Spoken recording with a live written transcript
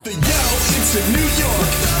into New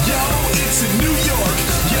York. Yo, into New York.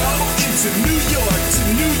 Yo, into New York. To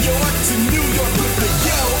New York, to New York. With the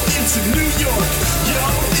yo, into New York. Yo,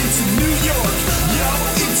 into New York. Yo,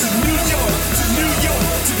 into New York. To New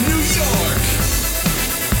York, to New York.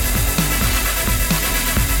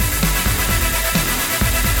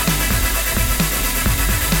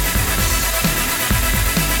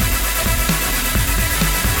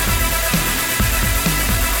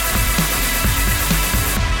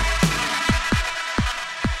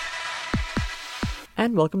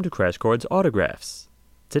 And welcome to Crash Chords Autographs.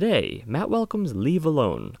 Today, Matt welcomes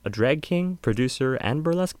VaLone, a drag king, producer, and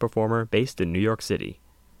burlesque performer based in New York City.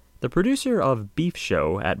 The producer of Beef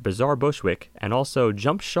Show at Bizarre Bushwick and also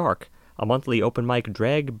Jump Shark, a monthly open mic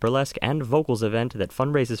drag, burlesque, and vocals event that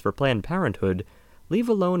fundraises for Planned Parenthood,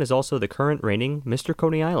 VaLone is also the current reigning Mr.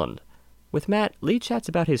 Coney Island. With Matt, Lee chats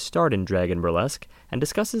about his start in drag and burlesque and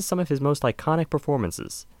discusses some of his most iconic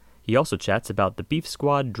performances. He also chats about the Beef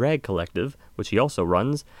Squad Drag Collective, which he also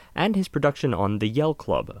runs, and his production on the Yell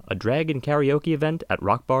Club, a drag and karaoke event at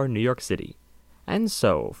Rock Bar, New York City. And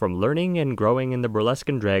so, from learning and growing in the burlesque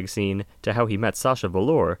and drag scene to how he met Sasha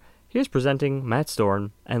Velour, here's presenting Matt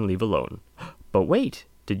Storn and VaLone. But wait,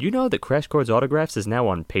 did you know that Crash Chords Autographs is now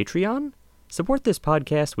on Patreon? Support this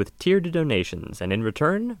podcast with tiered donations, and in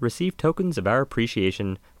return, receive tokens of our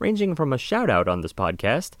appreciation ranging from a shout-out on this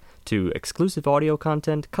podcast to exclusive audio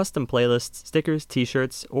content, custom playlists, stickers,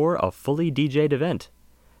 t-shirts, or a fully DJ'd event.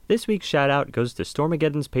 This week's shout-out goes to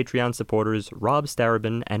Stormageddon's Patreon supporters Rob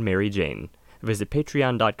Starabin and Mary Jane. Visit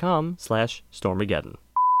patreon.com/Stormageddon.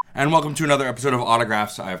 And welcome to another episode of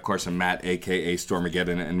Autographs. I, of course, am Matt, a.k.a.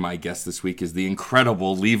 Stormageddon, and my guest this week is the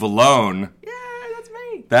incredible VaLone. Yay, that's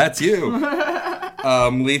me. That's you.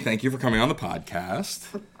 Lee, thank you for coming on the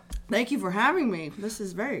podcast. Thank you for having me. This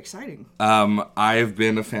is very exciting. I've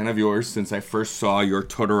been a fan of yours since I first saw your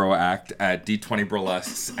Totoro act at D20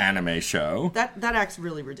 Burlesque's anime show. That act's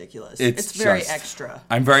really ridiculous. It's very extra.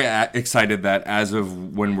 I'm very excited that as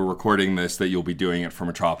of when we're recording this, that you'll be doing it for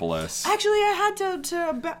Metropolis. Actually, I had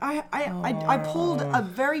I pulled a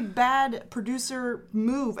very bad producer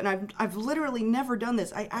move, and I've literally never done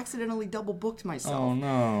this. I accidentally double booked myself. Oh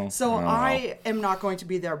no! So I am not going to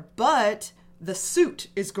be there, but the suit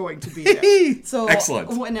is going to be there. So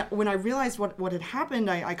excellent. When I realized what had happened,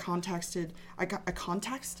 I contacted. Sure.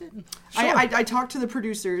 I talked to the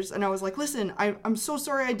producers, and I was like, "Listen, I'm so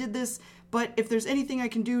sorry I did this, but if there's anything I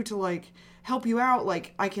can do to like help you out,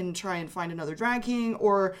 like I can try and find another drag king,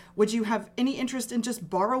 or would you have any interest in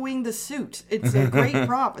just borrowing the suit? It's a great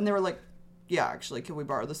prop." And they were like, "Yeah, actually, can we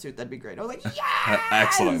borrow the suit? That'd be great." I was like, "Yes!"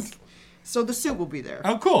 Excellent. So the suit will be there.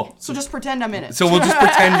 Oh, cool. So just pretend I'm in it. So we'll just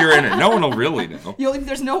pretend you're in it. No one will really know.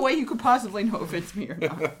 There's no way you could possibly know if it's me or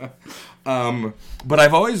not. But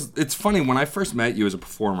it's funny, when I first met you as a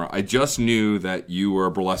performer, I just knew that you were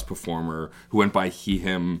a burlesque performer who went by he,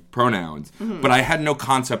 him pronouns. Mm-hmm. But I had no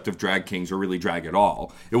concept of drag kings or really drag at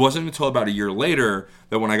all. It wasn't until about a year later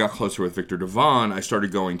that when I got closer with Victor Devon, I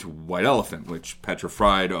started going to White Elephant, which Petra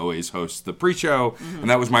Fried always hosts the pre-show. Mm-hmm. And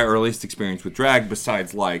that was my earliest experience with drag,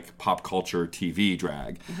 besides like pop culture TV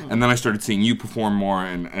drag. Mm-hmm. And then I started seeing you perform more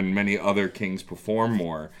and many other kings perform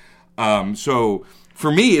more. So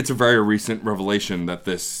for me, it's a very recent revelation that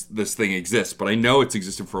this thing exists, but I know it's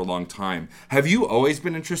existed for a long time. Have you always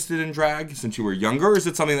been interested in drag since you were younger, or is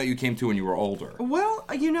it something that you came to when you were older? Well,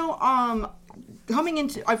 coming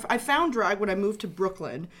into, I found drag when I moved to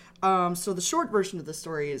Brooklyn. So the short version of the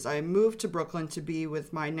story is I moved to Brooklyn to be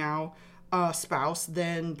with my now spouse,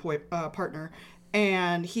 then partner,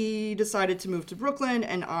 and he decided to move to Brooklyn,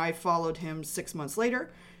 and I followed him 6 months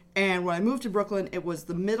later. And when I moved to Brooklyn, it was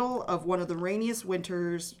the middle of one of the rainiest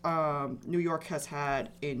winters New York has had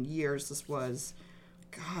in years. This was,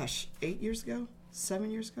 8 years ago?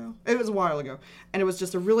 7 years ago? It was a while ago. And it was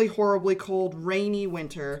just a really horribly cold, rainy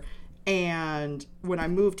winter. And when I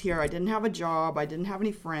moved here, I didn't have a job. I didn't have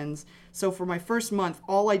any friends. So for my first month,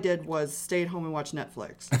 all I did was stay at home and watch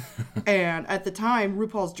Netflix. And at the time,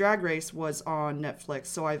 RuPaul's Drag Race was on Netflix.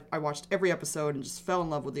 So I watched every episode and just fell in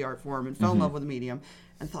love with the art form and fell in love with the medium.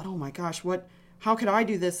 And thought, oh my gosh, how could I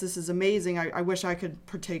do this? This is amazing. I wish I could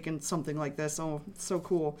partake in something like this. Oh, it's so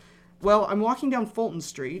cool. Well, I'm walking down Fulton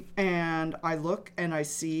Street, and I look, and I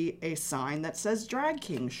see a sign that says Drag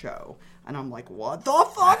King Show. And I'm like, what the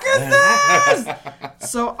fuck is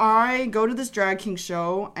this? So I go to this Drag King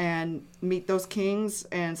Show and meet those kings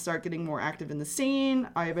and start getting more active in the scene.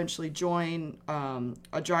 I eventually join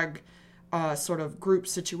a drag sort of group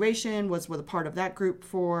situation, was with a part of that group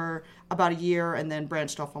for about a year, and then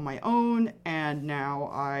branched off on my own. And now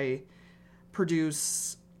I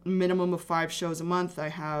produce minimum of 5 shows a month. I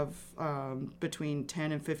have between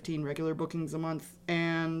 10 and 15 regular bookings a month,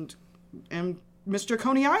 and Mr.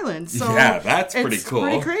 Coney Island. So yeah, that's pretty it's cool.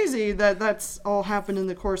 pretty crazy that that's all happened in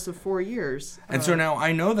the course of 4 years. And so now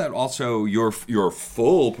I know that also your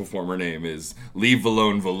full performer name is Lee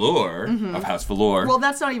VaLone Velour of House Velour. Well,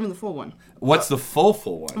 that's not even the full one. What's the full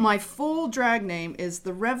one? My full drag name is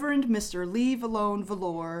the Reverend Mr. Lee VaLone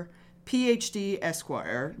Velour, PhD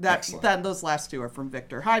Esquire. Those last 2 are from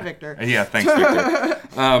Victor. Hi, Victor. Yeah, thanks, Victor.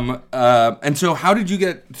 And so how did you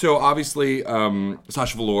get... So obviously,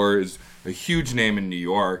 Sasha Velour is a huge name in New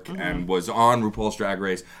York and was on RuPaul's Drag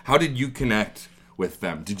Race. How did you connect with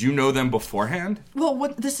them? Did you know them beforehand?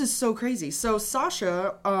 Well, this is so crazy. So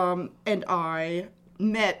Sasha and I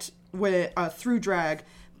met through drag,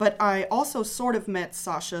 but I also sort of met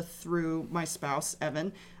Sasha through my spouse,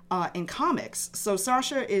 Evan, in comics. So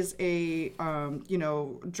Sasha is a,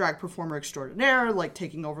 drag performer extraordinaire, like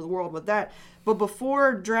taking over the world with that. But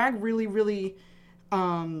before drag really,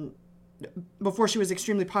 before she was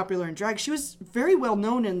extremely popular in drag, she was very well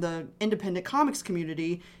known in the independent comics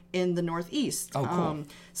community in the Northeast. Oh, cool.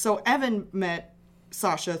 So Evan met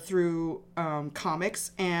Sasha through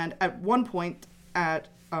comics, and at one point at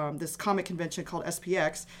this comic convention called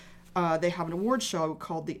SPX, they have an award show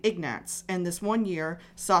called the Ignats. And this one year,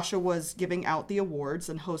 Sasha was giving out the awards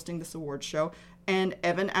and hosting this award show. And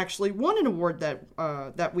Evan actually won an award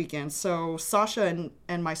that weekend. So Sasha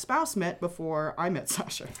and my spouse met before I met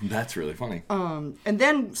Sasha. That's really funny. And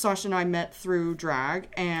then Sasha and I met through drag,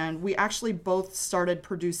 and we actually both started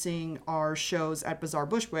producing our shows at Bazaar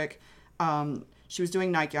Bushwick. She was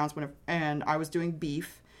doing nightgowns and I was doing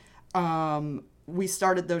beef. We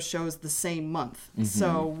started those shows the same month.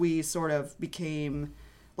 So we sort of became...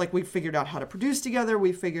 Like, we figured out how to produce together.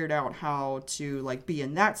 We figured out how to, like, be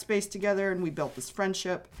in that space together. And we built this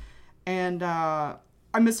friendship. And I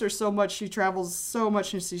miss her so much. She travels so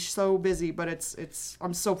much and she's so busy. But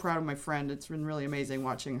I'm so proud of my friend. It's been really amazing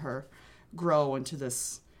watching her grow into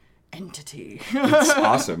this entity. It's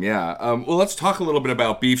awesome, yeah. Well, let's talk a little bit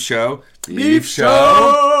about Beef Show. Beef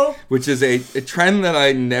Show! Which is a trend that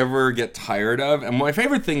I never get tired of. And my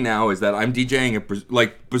favorite thing now is that I'm DJing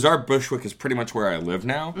at, Bazaar Bushwick is pretty much where I live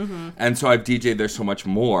now. And so I've DJed there so much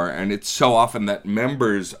more. And it's so often that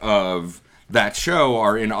members of that show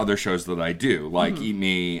are in other shows that I do, like Eat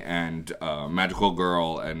Me and Magical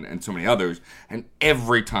Girl and so many others. And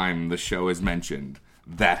every time the show is mentioned,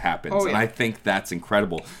 that happens. Oh, yeah. And I think that's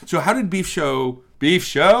incredible. So how did Beef Show... Beef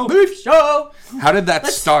Show! How did that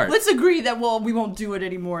start? Let's agree that, we won't do it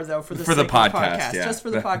anymore, though, for the podcast. Yeah. Just for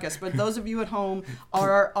the podcast. But those of you at home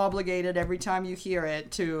are obligated every time you hear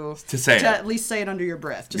it to at least say it under your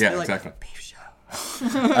breath. Just be like, exactly. Beef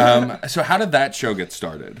Show. So how did that show get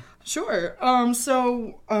started? Sure.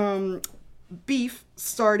 Beef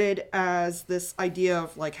started as this idea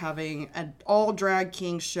of, like, having an all drag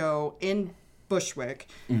king show in Bushwick.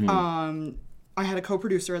 I had a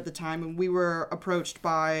co-producer at the time, and we were approached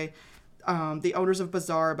by the owners of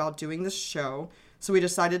Bazaar about doing this show. So we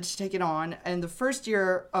decided to take it on. And the first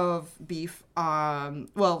year of Beef,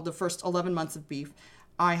 the first 11 months of Beef,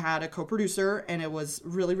 I had a co-producer, and it was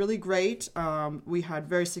really, really great. We had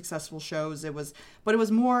very successful shows. It was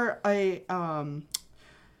more a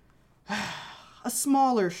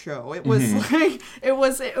smaller show. It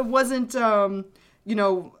was it wasn't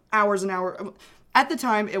hours and hours. At the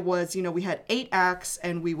time, it was, we had 8 acts,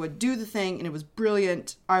 and we would do the thing, and it was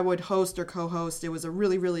brilliant. I would host or co-host. It was a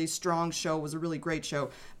really, really strong show. It was a really great show.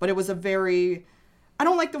 But it was a very, I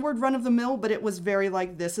don't like the word run-of-the-mill, but it was very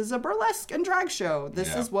like, this is a burlesque and drag show.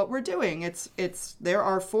 This is what we're doing. There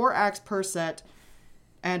are 4 acts per set,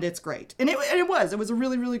 and it's great. And it was a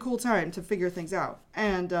really, really cool time to figure things out.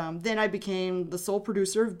 And then I became the sole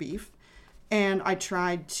producer of Beef, and I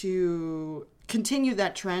tried to continue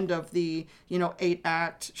that trend of the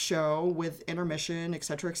 8-act show with intermission,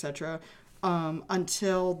 etc.,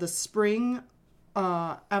 until the spring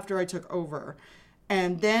after I took over.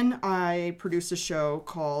 And then I produced a show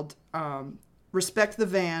called Respect the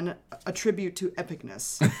Van, a tribute to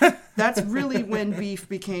epicness. That's really when Beef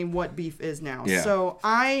became what Beef is now. Yeah. So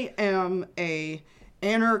I am a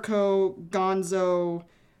anarcho gonzo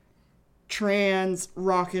trans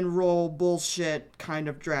rock and roll bullshit kind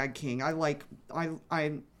of drag king.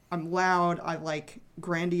 I'm loud. I like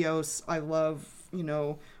grandiose. I love,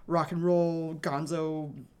 rock and roll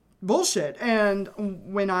gonzo bullshit. And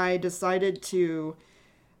when I decided to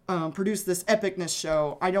produce this epicness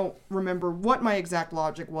show. I don't remember what my exact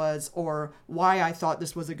logic was or why I thought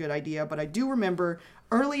this was a good idea, but I do remember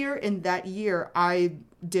earlier in that year, I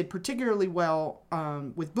did particularly well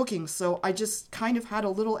with bookings, so I just kind of had a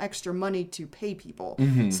little extra money to pay people.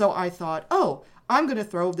 So I thought, oh, I'm going to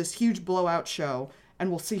throw this huge blowout show, and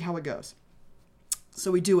we'll see how it goes. So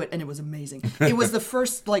we do it, and it was amazing. It was the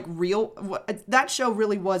first, like, real... That show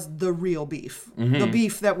really was the real Beef. The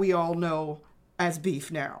Beef that we all know as Beef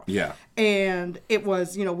now. Yeah. And it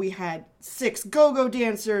was, we had 6 go-go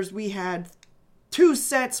dancers. We had 2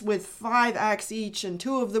 sets with 5 acts each, and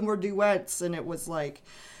 2 of them were duets, and it was, like,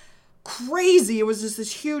 crazy. It was just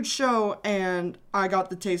this huge show, and I got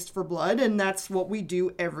the taste for blood, and that's what we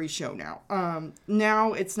do every show now.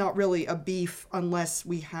 Now it's not really a Beef unless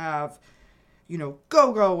we have...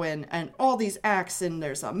 go-go and all these acts, and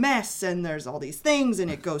there's a mess, and there's all these things, and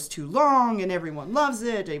it goes too long, and everyone loves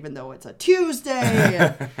it, even though it's a Tuesday.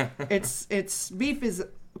 And it's Beef is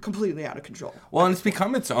completely out of control. Well, and it's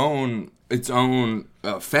become its own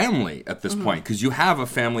family at this point, because you have a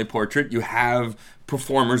family portrait, you have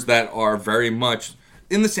performers that are very much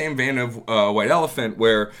in the same vein of White Elephant,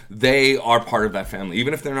 where they are part of that family.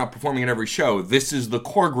 Even if they're not performing at every show, this is the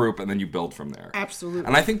core group, and then you build from there. Absolutely.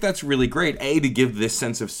 And I think that's really great, A, to give this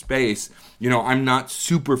sense of space. I'm not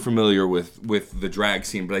super familiar with the drag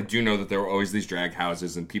scene, but I do know that there were always these drag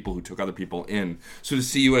houses and people who took other people in. So to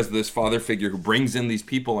see you as this father figure who brings in these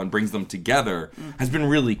people and brings them together has been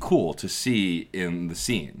really cool to see in the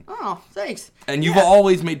scene. Oh, thanks. And you've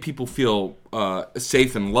always made people feel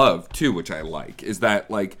safe and loved, too, which I like. Is that,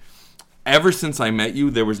 like, ever since I met you,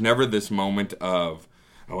 there was never this moment of,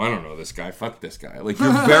 oh, I don't know this guy, fuck this guy. Like,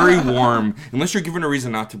 you're very warm. Unless you're given a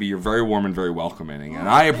reason not to be, you're very warm and very welcoming. And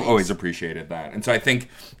I've always appreciated that. And so I think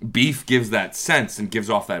Beef gives that sense and gives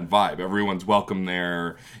off that vibe. Everyone's welcome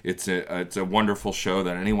there. It's a wonderful show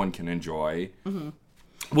that anyone can enjoy.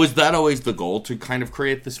 Was that always the goal, to kind of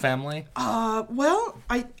create this family?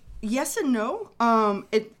 Yes and no.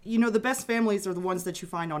 The best families are the ones that you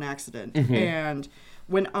find on accident. And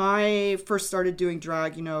when I first started doing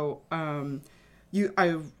drag,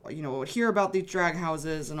 I would hear about these drag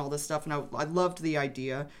houses and all this stuff, and I loved the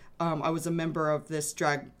idea. I was a member of this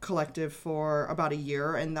drag collective for about a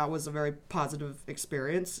year, and that was a very positive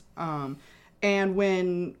experience. And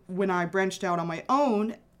when I branched out on my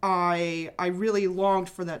own, I really longed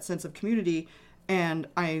for that sense of community, and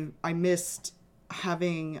I missed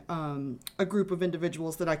having a group of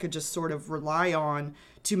individuals that I could just sort of rely on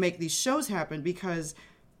to make these shows happen, because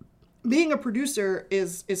being a producer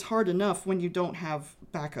is hard enough when you don't have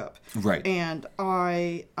backup. Right. And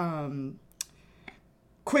I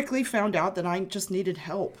quickly found out that I just needed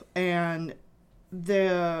help. And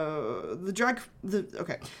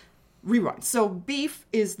rewind. So Beef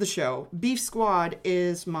is the show. Beef Squad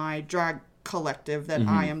is my drag collective that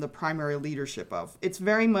I am the primary leadership of. It's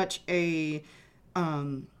very much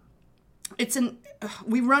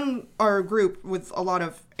we run our group with a lot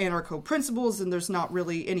of anarcho principles, and there's not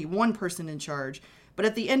really any one person in charge. But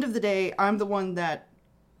at the end of the day, I'm the one that,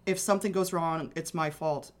 if something goes wrong, it's my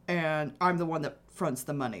fault, and I'm the one that fronts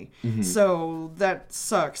the money. So that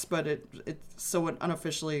sucks, but it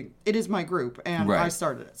unofficially, it is my group, and I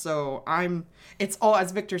started it. So it's all,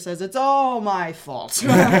 as Victor says, it's all my fault.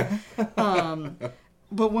 But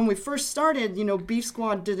when we first started, Beef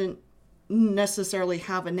Squad didn't necessarily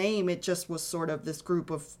have a name. It just was sort of this group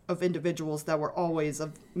of individuals that were always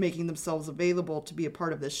making themselves available to be a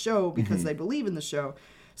part of this show because they believe in the show.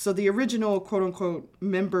 So the original quote-unquote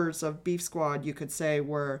members of Beef Squad, you could say,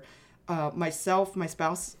 were myself, my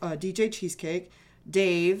spouse, DJ Cheesecake,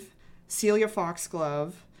 Dave, Celia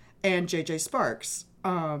Foxglove, and JJ Sparks.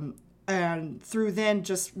 And through then,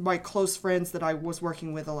 just my close friends that I was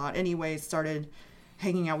working with a lot anyway started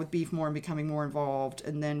hanging out with Beef more and becoming more involved.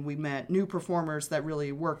 And then we met new performers that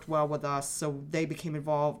really worked well with us, so they became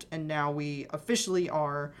involved. And now we officially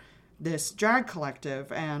are this drag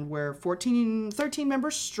collective, and we're 13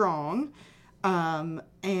 members strong.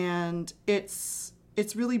 And it's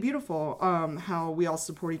really beautiful how we all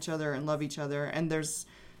support each other and love each other. And there's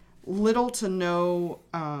little to no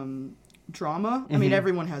drama. I mean,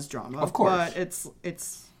 everyone has drama. Of course. But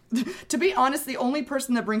it's to be honest, the only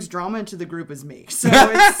person that brings drama into the group is me. So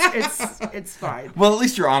it's fine. Well, at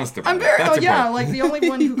least you're honest about it. I'm very, like the only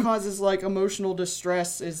one who causes like emotional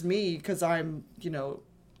distress is me, because I'm,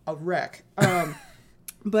 a wreck.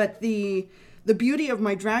 But the beauty of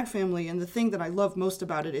my drag family, and the thing that I love most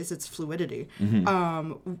about it, is its fluidity.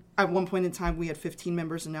 At one point in time, we had 15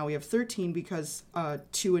 members, and now we have 13 because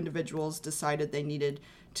 2 individuals decided they needed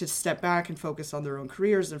to step back and focus on their own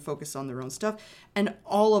careers and focus on their own stuff. And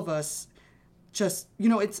all of us just,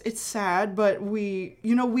 it's sad, but we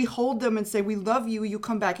hold them and say, we love you. You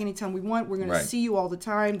come back anytime we want. We're going to see you all the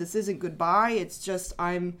time. This isn't goodbye. It's just,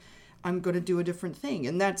 I'm going to do a different thing.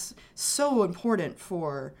 And that's so important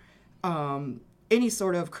for any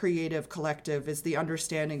sort of creative collective, is the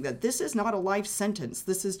understanding that this is not a life sentence.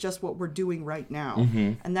 This is just what we're doing right now.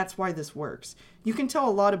 Mm-hmm. And that's why this works. You can tell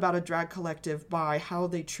a lot about a drag collective by how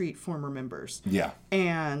they treat former members. Yeah.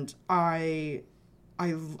 And I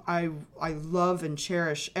love and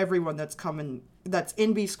cherish everyone that's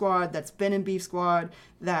in Beef Squad, that's been in Beef Squad,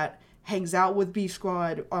 that hangs out with Beef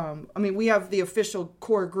Squad. We have the official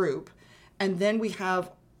core group, and then we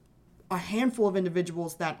have a handful of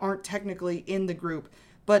individuals that aren't technically in the group,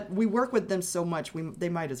 but we work with them so much they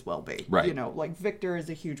might as well be. Right. Like Victor is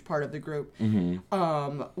a huge part of the group.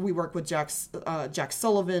 Mm-hmm. We work with Jack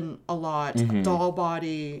Sullivan a lot, Mm-hmm. Doll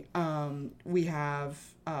Body.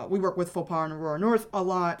 We work with Faux Pas and Aurora North a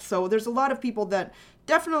lot. So there's a lot of people that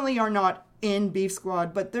definitely are not in Beef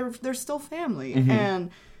Squad, but they're still family. Mm-hmm. And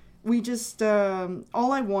we just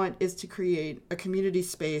all I want is to create a community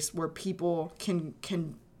space where people can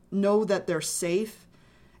know that they're safe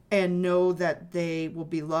and know that they will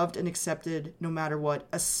be loved and accepted no matter what,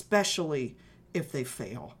 especially if they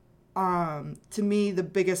fail. To me, the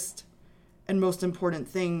biggest and most important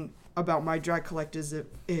thing about my drag collective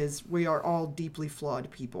is we are all deeply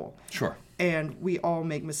flawed people. Sure. And we all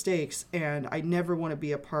make mistakes, and I never want to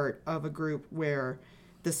be a part of a group where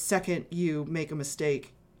the second you make a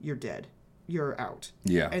mistake, you're dead. You're out.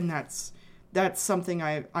 Yeah. And that's something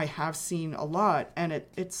I have seen a lot, and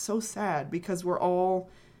it's so sad because we're all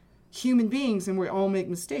human beings and we all make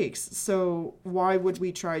mistakes. So why would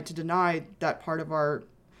we try to deny that part of our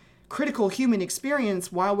critical human experience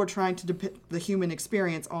while we're trying to depict the human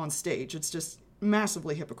experience on stage? It's just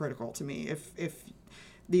massively hypocritical to me if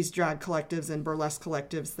these drag collectives and burlesque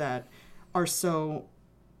collectives that are so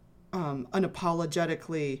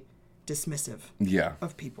unapologetically dismissive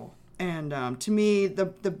of people. And to me,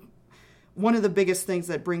 the one of the biggest things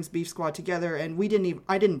that brings Beef Squad together, and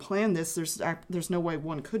I didn't plan this. There's no way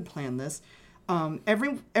one could plan this.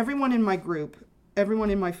 Everyone in my group, everyone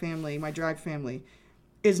in my family, my drag family,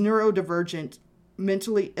 is neurodivergent,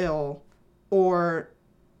 mentally ill, or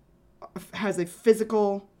has a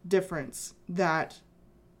physical difference that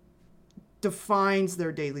defines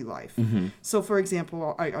their daily life. Mm-hmm. So, for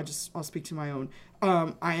example, I'll speak to my own.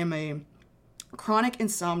 I am a chronic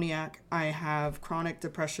insomniac. I have chronic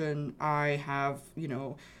depression. I have,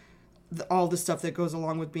 all the stuff that goes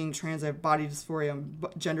along with being trans. I have body dysphoria,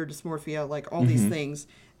 gender dysmorphia, like all these things.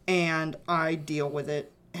 And I deal with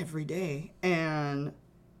it every day. And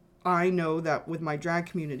I know that with my drag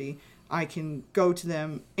community, I can go to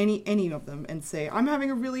them, any of them, and say, I'm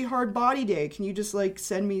having a really hard body day. Can you just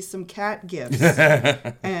send me some cat gifts?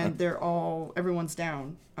 And everyone's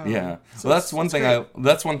down. Yeah. So that's one thing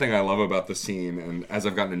I love about the scene, and as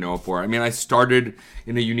I've gotten to know it more. I started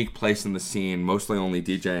in a unique place in the scene, mostly only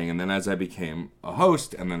DJing, and then as I became a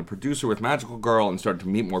host and then a producer with Magical Girl and started to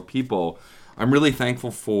meet more people, I'm really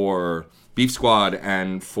thankful for Beef Squad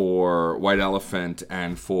and for White Elephant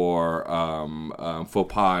and for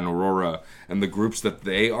Faux Pas and Aurora and the groups that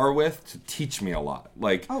they are with to teach me a lot.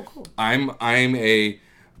 Oh, cool. I'm a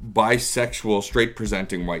bisexual, straight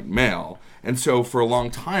presenting white male, and so for a long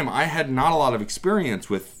time I had not a lot of experience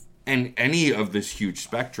with any of this huge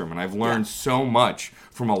spectrum, and I've learned so much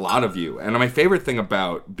from a lot of you. And my favorite thing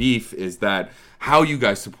about Beef is that how you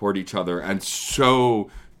guys support each other, and so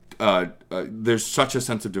there's such a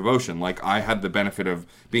sense of devotion. I had the benefit of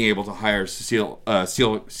being able to hire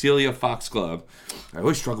Celia Foxglove. I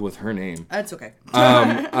always struggle with her name. That's okay.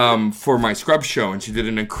 For my Scrubs show, and she did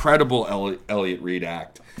an incredible Elliot Reed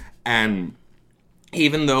act. And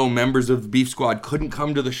even though members of the Beef Squad couldn't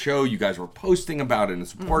come to the show, you guys were posting about it and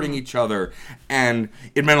supporting each other. And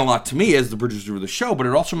it meant a lot to me as the producer of the show, but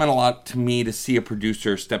it also meant a lot to me to see a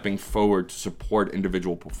producer stepping forward to support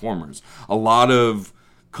individual performers. A lot of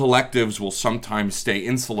collectives will sometimes stay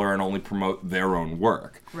insular and only promote their own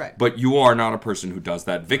work. Right. But you are not a person who does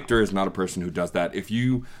that. Victor is not a person who does that. If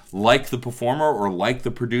you like the performer or like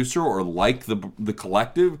the producer or like the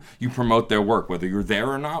collective, you promote their work, whether you're there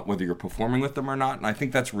or not, whether you're performing with them or not. And I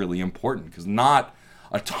think that's really important because not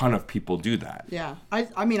a ton of people do that. Yeah. I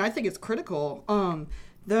think it's critical.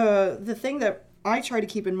 The thing that I try to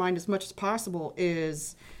keep in mind as much as possible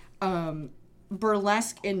is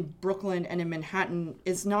burlesque in Brooklyn and in Manhattan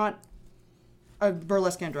is not a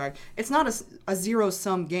burlesque and drag. It's not a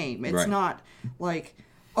zero-sum game. It's not like,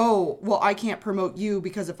 oh, well, I can't promote you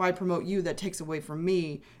because if I promote you, that takes away from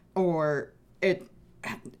me. Or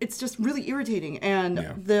it's just really irritating.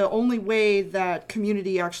 And the only way that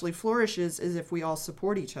community actually flourishes is if we all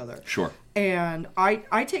support each other. Sure. And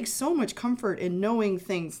I take so much comfort in knowing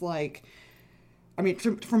things like, I mean,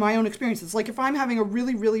 from my own experiences, like if I'm having a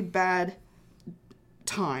really, really bad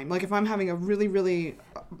time, like if I'm having a really, really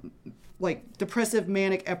like depressive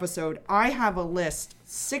manic episode, I have a list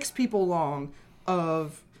 6 people long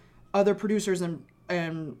of other producers and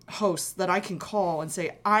hosts that I can call and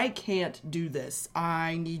say, I can't do this.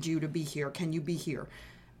 I need you to be here. Can you be here?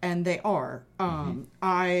 And they are.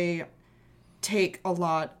 I take a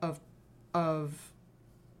lot of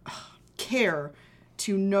care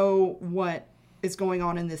to know what is going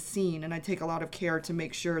on in this scene, and I take a lot of care to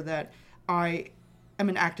make sure that I am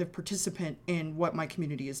an active participant in what my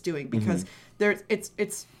community is doing, because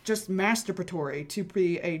it's just masturbatory to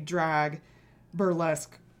be a drag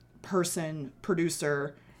burlesque person,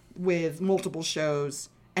 producer with multiple shows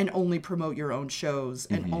and only promote your own shows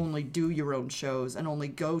and only do your own shows and only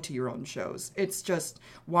go to your own shows. It's just,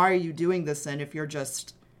 why are you doing this then if you're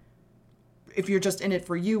just in it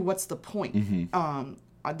for you? What's the point?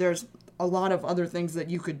 There's a lot of other things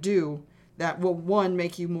that you could do that will, 1,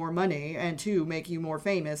 make you more money, and 2, make you more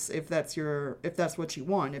famous if that's what you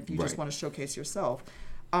want, if you just want to showcase yourself.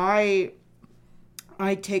 I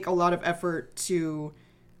take a lot of effort to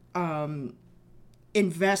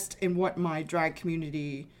invest in what my drag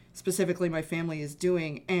community, specifically my family, is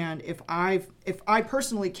doing, and if I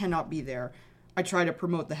personally cannot be there, I try to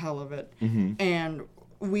promote the hell of it. And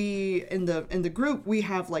we in the group, we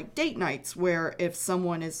have like date nights where if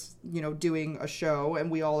someone is doing a show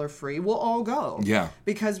and we all are free, we'll all go. Yeah.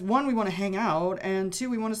 Because 1, we want to hang out, and 2,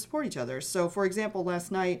 we want to support each other. So for example,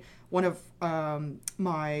 last night, one of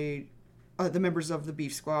the members of the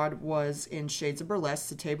Beef Squad was in Shades of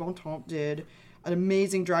Burlesque. Cité Bontemps did an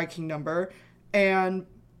amazing Drag King number, and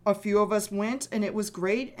a few of us went, and it was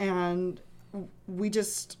great, and we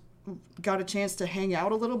just got a chance to hang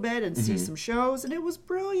out a little bit and see some shows, and it was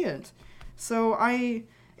brilliant. So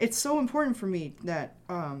it's so important for me that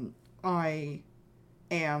I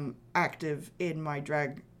am active in my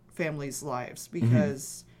drag family's lives,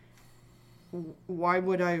 because why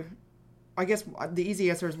would I guess the easy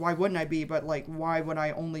answer is why wouldn't I be, but like, why would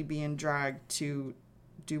I only be in drag to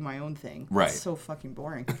do my own thing? Right. It's so fucking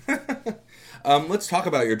boring. Let's talk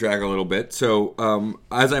about your drag a little bit. So,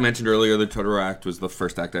 as I mentioned earlier, the Totoro act was the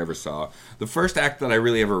first act I ever saw. The first act that I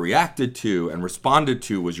really ever reacted to and responded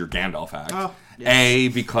to was your Gandalf act. Oh,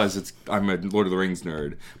 yes. Because I'm a Lord of the Rings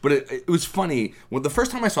nerd. But it was funny. Well, the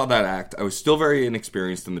first time I saw that act, I was still very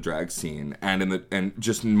inexperienced in the drag scene and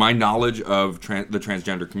just my knowledge of the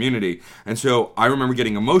transgender community. And so I remember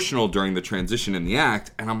getting emotional during the transition in the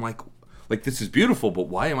act, and I'm like, this is beautiful, but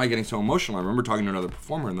why am I getting so emotional? I remember talking to another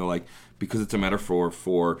performer, and they're like, because it's a metaphor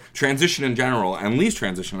for transition in general and Lee's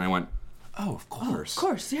transition. And I went, oh, of course. Oh, of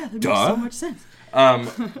course, yeah, that makes so much sense.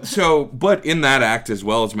 But in that act, as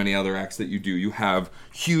well as many other acts that you do, you have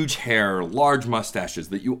huge hair, large mustaches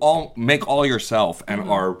that you all make all yourself and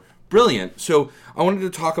are brilliant. So I wanted to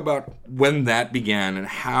talk about when that began and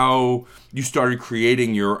how you started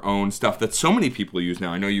creating your own stuff that so many people use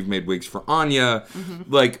now. I know you've made wigs for Anya.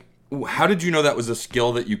 How did you know that was a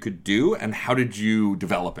skill that you could do, and how did you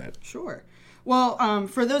develop it? Sure. Well,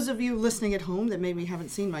 for those of you listening at home that maybe haven't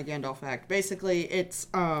seen my Gandalf act, basically it's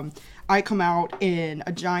I come out in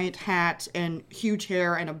a giant hat and huge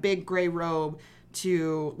hair and a big gray robe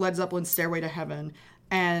to Led Zeppelin's Stairway to Heaven,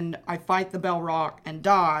 and I fight the bell rock and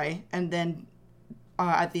die, and then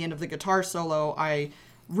at the end of the guitar solo, I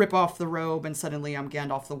rip off the robe, and suddenly I'm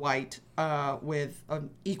Gandalf the White with an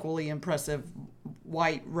equally impressive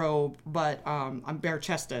white robe, but I'm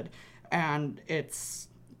bare-chested, and it's,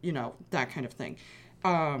 that kind of thing.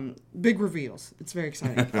 Big reveals. It's very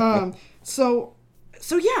exciting. So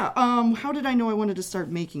yeah, how did I know I wanted to start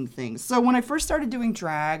making things? So when I first started doing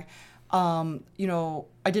drag, I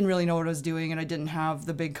didn't really know what I was doing, and I didn't have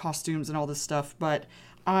the big costumes and all this stuff, but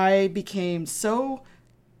I became so...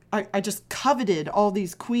 I just coveted all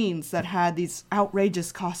these queens that had these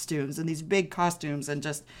outrageous costumes and these big costumes and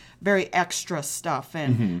just very extra stuff.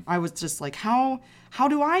 And I was just like, how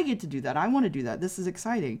do I get to do that? I want to do that. This is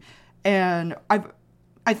exciting. And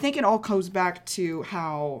I think it all goes back to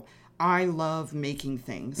how I love making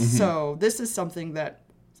things. So this is something that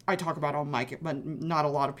I talk about on mic, but not a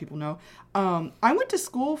lot of people know. I went to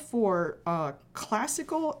school for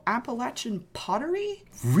classical Appalachian pottery.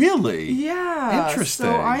 Really? Yeah. Interesting.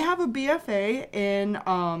 So I have a BFA in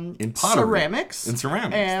ceramics. In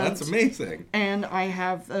ceramics. That's amazing. And I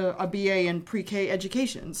have a BA in pre-K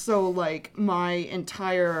education. So like my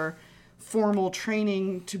entire formal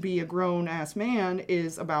training to be a grown-ass man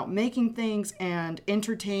is about making things and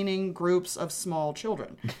entertaining groups of small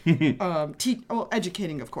children.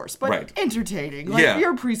 Educating, of course, but Right. entertaining. Like, Yeah.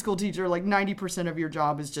 you're a preschool teacher, like 90% of your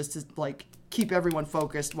job is just to, like, keep everyone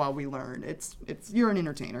focused while we learn. You're an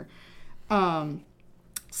entertainer.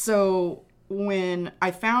 So when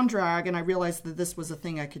I found drag and I realized that this was a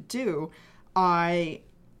thing I could do, I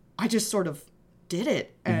just sort of did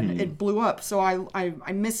it, and it blew up. So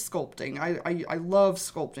I miss sculpting. I love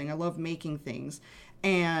sculpting. I love making things.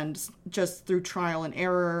 And just through trial and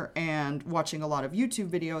error and watching a lot of YouTube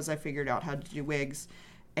videos, I figured out how to do wigs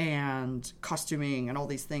and costuming and all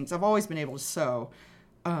these things. I've always been able to sew,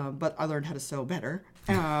 but I learned how to sew better.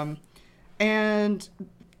 And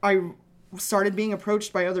I started being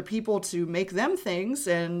approached by other people to make them things,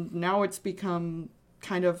 and now it's become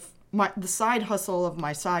kind of the side hustle of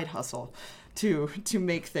my side hustle to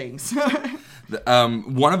make things.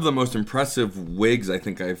 One of the most impressive wigs I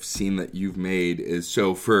think I've seen that you've made is,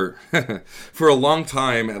 so for for a long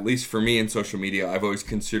time, at least for me in social media, I've always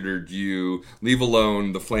considered you,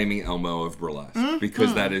 VaLone, the flaming Elmo of burlesque,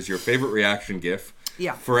 because that is your favorite reaction gif.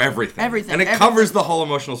 Yeah. For everything. Everything. And it covers the whole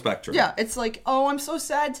emotional spectrum. Yeah, it's like, oh, I'm so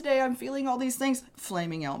sad today. I'm feeling all these things.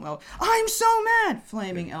 Flaming Elmo. I'm so mad.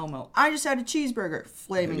 Flaming Elmo. I just had a cheeseburger.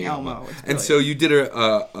 Flaming Elmo. It's And brilliant. so you did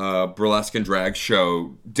a burlesque and drag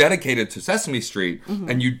show dedicated to Sesame Street,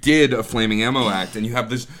 and you did a Flaming Elmo act, and you have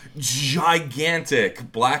this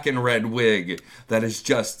gigantic black and red wig that is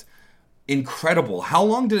just incredible. How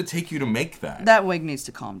long did it take you to make that? That wig needs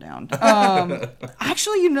to calm down.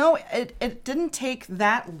 Actually, it didn't take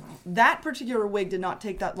that particular wig did not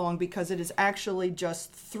take that long, because it is actually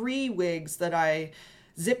just 3 wigs that I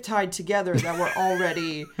zip tied together that were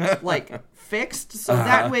already like fixed. So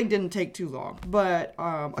that wig didn't take too long. But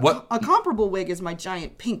a comparable wig is my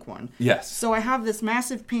giant pink one. Yes. So I have this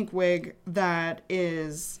massive pink wig that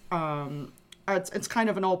is it's kind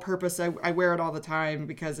of an all-purpose. I wear it all the time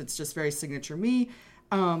because it's just very signature me.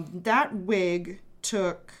 That wig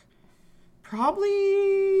took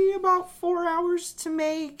probably about 4 hours to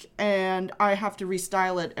make, and I have to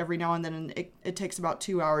restyle it every now and then, and it takes about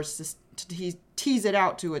 2 hours to tease it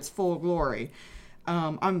out to its full glory.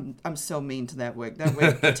 I'm so mean to that wig. That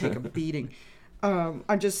wig could take a beating.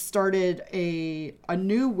 I just started a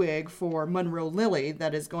new wig for Monroe Lily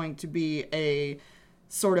that is going to be a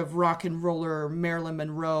sort of rock and roller Marilyn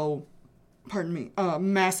Monroe,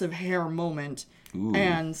 massive hair moment. Ooh.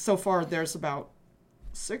 And so far there's about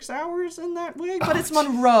 6 hours in that wig, but it's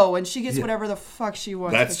Monroe, and she gets whatever the fuck she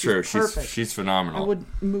wants. That's true. Perfect. She's phenomenal. I would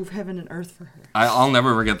move heaven and earth for her. I'll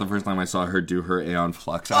never forget the first time I saw her do her Aeon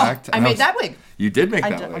Flux act. I made that wig. You did make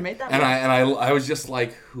that wig. I made that wig. wig. And I was just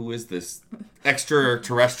like, who is this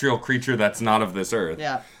extraterrestrial creature that's not of this earth?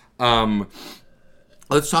 Yeah.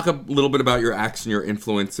 Let's talk a little bit about your acts and your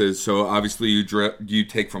influences. So obviously you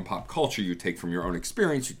take from pop culture, you take from your own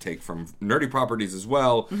experience, you take from nerdy properties as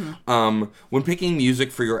well. Mm-hmm. When picking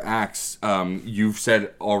music for your acts, you've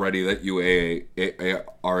said already that you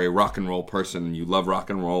are a rock and roll person. You love rock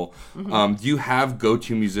and roll. Mm-hmm. Do you have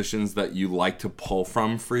go-to musicians that you like to pull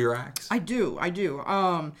from for your acts? I do.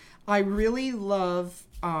 I really love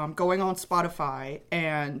going on Spotify,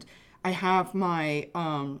 and I have my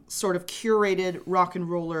sort of curated rock and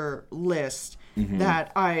roller list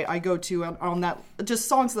that I go to on that, just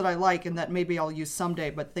songs that I like and that maybe I'll use someday,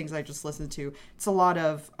 but things I just listen to. It's a lot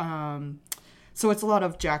of it's a lot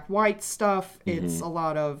of Jack White stuff. It's a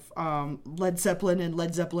lot of Led Zeppelin and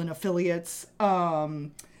Led Zeppelin affiliates.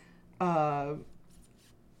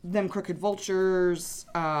 Them Crooked Vultures.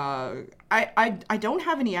 I don't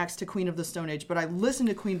have any acts to Queen of the Stone Age, but I listen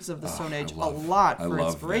to Queens of the Stone Age a lot for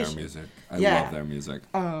inspiration. I love their music.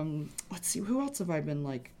 Let's see, who else have I been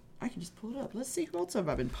like? I can just pull it up. Let's see, who else have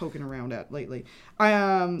I been poking around at lately? But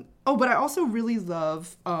I also really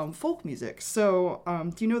love folk music. So,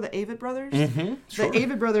 do you know the Avett Brothers? Mm-hmm, sure. The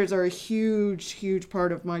Avett Brothers are a huge, huge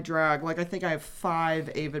part of my drag. Like, I think I have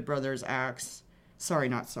 5 Avett Brothers acts. Sorry,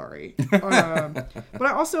 not sorry. But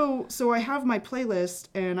I also, so I have my playlist,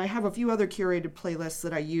 and I have a few other curated playlists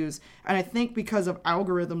that I use. And I think because of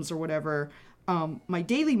algorithms or whatever, my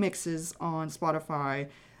daily mixes on Spotify,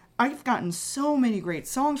 I've gotten so many great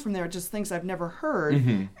songs from there, just things I've never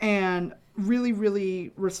heard, and really,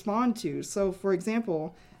 really respond to. So, for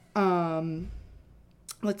example,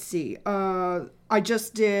 let's see. I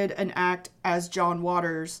just did an act as John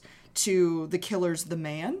Waters to The Killer's The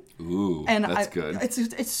Man. Ooh, and that's good.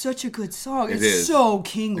 It's such a good song. It It's is. So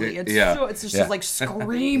kingly. It's just like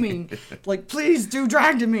screaming, like, please do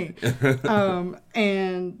drag to me.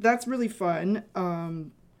 And that's really fun.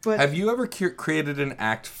 But have you ever created an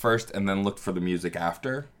act first and then looked for the music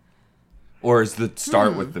after? Or is the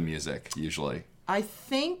start with the music usually? I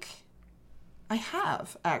think I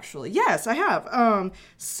have, actually. Yes, I have.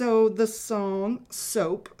 So the song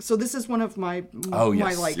Soap. So this is one of my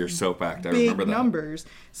Your Soap act. I big remember that. numbers.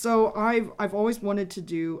 So I've always wanted to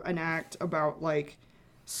do an act about like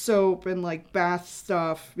soap and like bath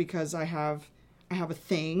stuff because I have a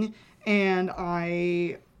thing, and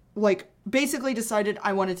I like basically decided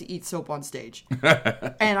I wanted to eat soap on stage.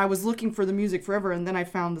 And I was looking for the music forever, and then I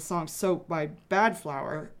found the song Soap by Bad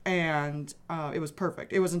Flower, and it was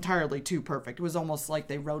perfect. It was entirely too perfect. It was almost like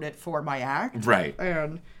they wrote it for my act. Right.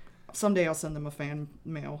 And someday I'll send them a fan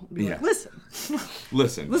mail. Be like, Yeah. listen,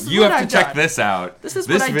 Listen, this is you what have to I've check done. this out. This is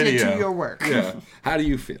this what I video. did to your work. Yeah. How do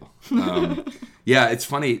you feel? Yeah, it's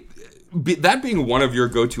funny. That being one of your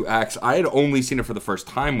go-to acts, I had only seen it for the first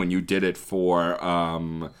time when you did it for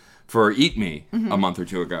Eat Me a month or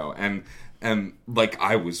two ago, and like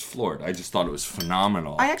I was floored. I just thought it was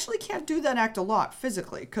phenomenal. I actually can't do that act a lot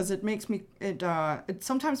physically because it makes me it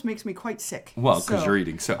sometimes makes me quite sick. Well, because you're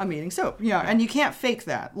eating soap. I'm eating soap, yeah, and you can't fake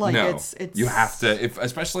that. Like No, it's you have to,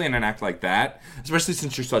 especially in an act like that, especially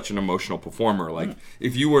since you're such an emotional performer. Like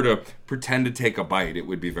if you were to pretend to take a bite, it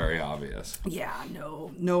would be very obvious. Yeah,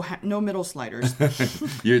 no middle sliders.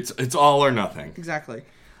 It's all or nothing. Exactly.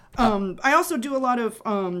 I also do a lot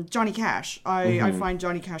of Johnny Cash. I find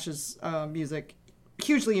Johnny Cash's music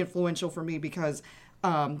hugely influential for me because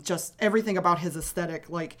just everything about his aesthetic,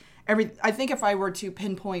 I think if I were to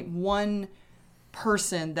pinpoint one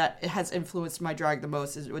person that has influenced my drag the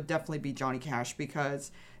most, it would definitely be Johnny Cash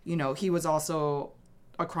because, he was also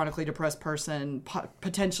a chronically depressed person,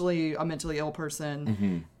 potentially a mentally ill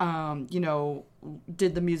person,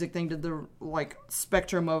 did the music thing, did the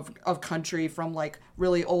spectrum of country from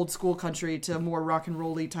really old school country to more rock and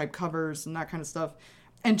roll-y type covers and that kind of stuff.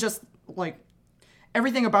 And just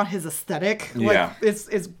everything about his aesthetic,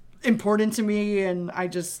 is important to me. And I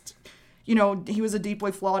just, he was a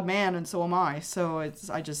deeply flawed man and so am I. So I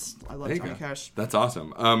love Johnny Cash. That's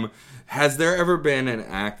awesome. Has there ever been an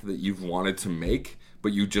act that you've wanted to make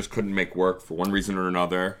but you just couldn't make work for one reason or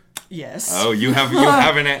another? Yes. Oh, you've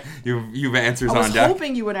answers on deck. I was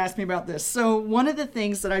hoping you would ask me about this. So one of the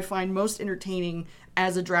things that I find most entertaining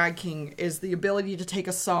as a drag king is the ability to take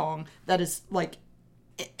a song that is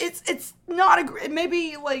it's not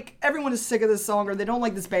maybe everyone is sick of this song or they don't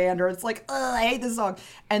like this band or it's I hate this song,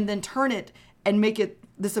 and then turn it and make it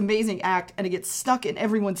this amazing act, and it gets stuck in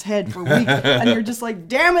everyone's head for weeks, and you're just like,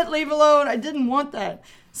 damn it, leave alone. I didn't want that.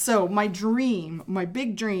 So my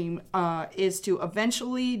big dream, is to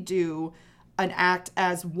eventually do an act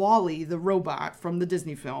as Wall-E, the robot from the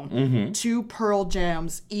Disney film, to Pearl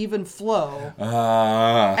Jam's Even Flow,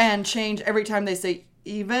 and change every time they say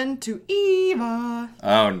even to Eva.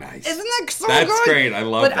 Oh, nice. Isn't that so That's good? great. I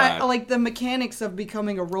love that. But I like the mechanics of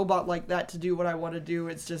becoming a robot like that to do what I want to do.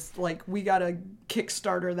 It's just we gotta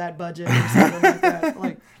Kickstarter that budget or something like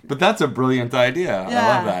that. But that's a brilliant idea. Yeah.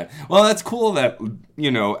 I love that. Well, that's cool that,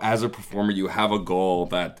 as a performer, you have a goal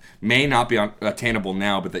that may not be attainable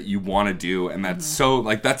now, but that you want to do. And that's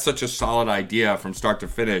that's such a solid idea from start to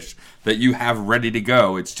finish that you have ready to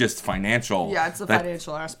go. It's just financial. Yeah, it's the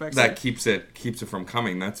financial aspect. That keeps it from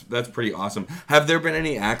coming. That's pretty awesome. Have there been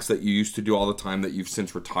any acts that you used to do all the time that you've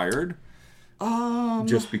since retired?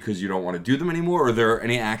 Just because you don't want to do them anymore? Or are there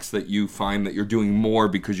any acts that you find that you're doing more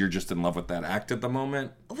because you're just in love with that act at the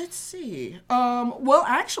moment? Let's see. Well,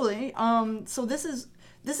 actually, so this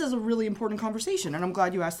is a really important conversation, and I'm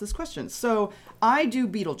glad you asked this question. So I do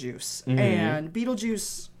Beetlejuice, and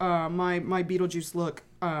Beetlejuice, my Beetlejuice look,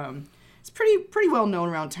 it's pretty well known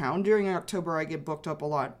around town. During October, I get booked up a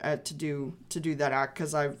lot to do that act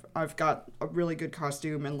because I've got a really good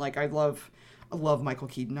costume, and I love Michael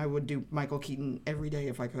Keaton. I would do Michael Keaton every day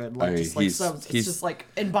if I could. It's just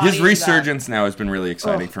embodying his resurgence now has been really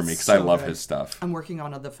exciting for me because I love his stuff. I'm working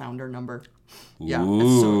on the Founder number.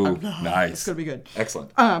 Ooh, nice. It's gonna be good.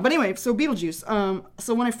 Excellent. But anyway, so Beetlejuice.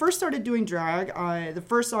 So when I first started doing drag, the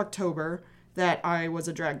first October that I was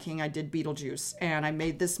a drag king, I did Beetlejuice, and I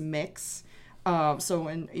made this mix.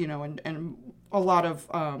 And a lot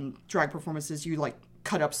of drag performances, you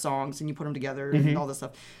cut up songs and you put them together and all this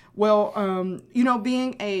stuff. Well,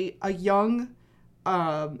 being a young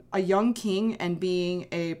king and being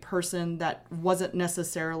a person that wasn't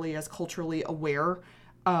necessarily as culturally aware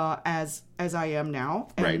as I am now,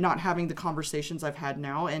 and not having the conversations I've had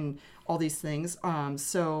now and all these things.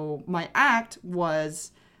 So my act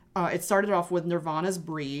was, it started off with Nirvana's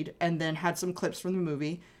Breed and then had some clips from the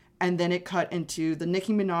movie, and then it cut into the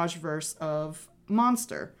Nicki Minaj verse of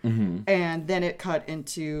Monster, and then it cut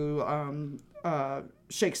into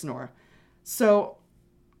Shake Sonora. So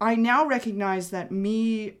I now recognize that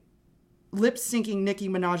me lip syncing Nicki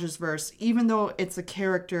Minaj's verse, even though it's a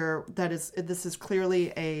character this is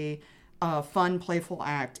clearly a fun, playful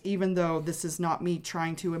act, even though this is not me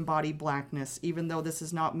trying to embody blackness, even though this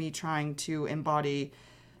is not me trying to embody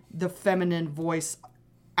the feminine voice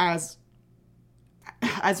as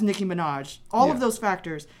Nicki Minaj, all of those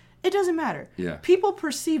factors, it doesn't matter. Yeah. People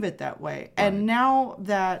perceive it that way. Right. And now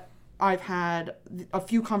that I've had a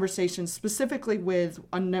few conversations specifically with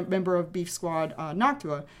a member of Beef Squad,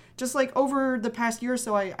 Noctua, just like over the past year or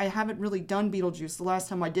so, I haven't really done Beetlejuice. The last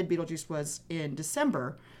time I did Beetlejuice was in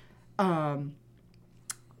December. I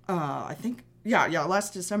think,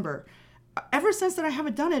 last December. Ever since then, I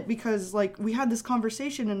haven't done it because, like, we had this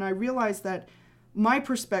conversation and I realized that my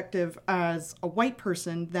perspective as a white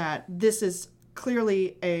person, that this is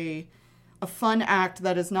clearly a fun act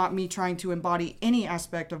that is not me trying to embody any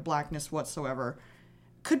aspect of blackness whatsoever,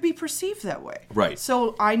 could be perceived that way. Right.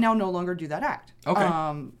 So I now no longer do that act.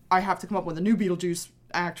 Okay. I have to come up with a new Beetlejuice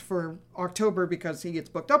act for October because he gets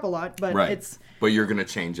booked up a lot, but but you're going to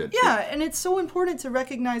change it. Yeah, and it's so important to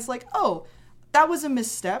recognize, like, oh, that was a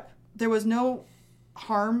misstep. There was no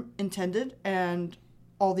harm intended and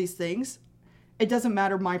all these things. It doesn't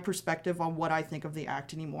matter my perspective on what I think of the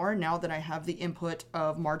act anymore, now that I have the input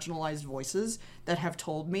of marginalized voices that have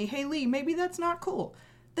told me, hey, Lee, maybe that's not cool.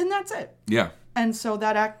 Then that's it. Yeah. And so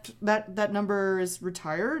that act, that number is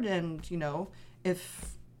retired, and, you know,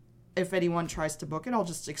 if anyone tries to book it, I'll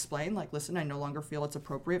just explain, like, listen, I no longer feel it's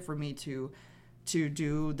appropriate for me to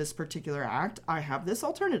do this particular act. I have this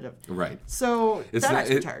alternative. Right. So that act's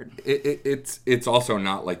retired. It's also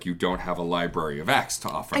not like you don't have a library of acts to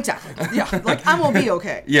offer. Exactly. Yeah. Like, I will be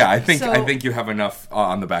okay. Yeah, I think you have enough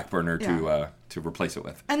on the back burner to replace it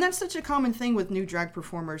with. And that's such a common thing with new drag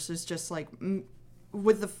performers, is just like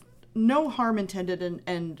with the no harm intended,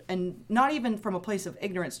 and not even from a place of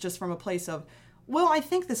ignorance, just from a place of, well, I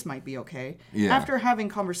think this might be okay. Yeah. After having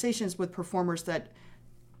conversations with performers that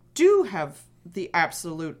do have the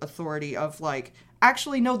absolute authority of, like,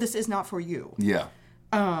 actually, no, this is not for you. Yeah.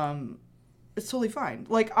 It's totally fine.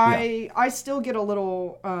 Like, I still get a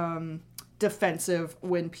little defensive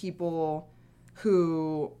when people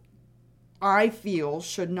who I feel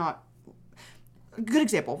should not. Good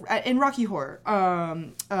example, in Rocky Horror,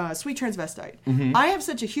 Sweet Transvestite. Mm-hmm. I have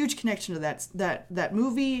such a huge connection to that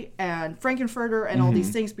movie and Frankenfurter and all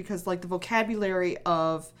these things, because, like, the vocabulary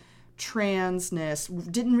of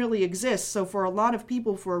transness didn't really exist. So for a lot of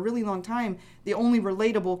people, for a really long time, the only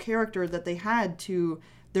relatable character that they had to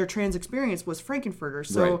their trans experience was Frankenfurter.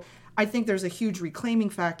 So right. I think there's a huge reclaiming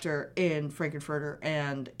factor in Frankenfurter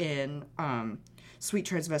and in Sweet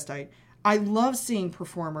Transvestite. I love seeing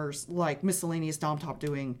performers like Miscellaneous Dom Top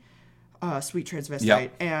doing Sweet Transvestite.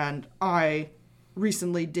 Yep. And I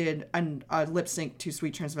recently did a lip sync to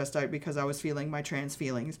Sweet Transvestite because I was feeling my trans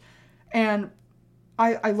feelings. And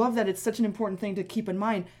I love that it's such an important thing to keep in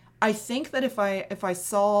mind. I think that if I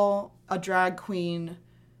saw a drag queen,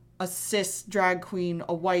 a cis drag queen,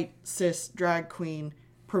 a white cis drag queen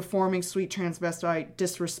performing Sweet Transvestite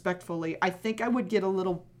disrespectfully, I think I would get a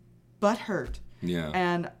little butthurt. Yeah.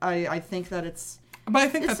 And I think that it's... But I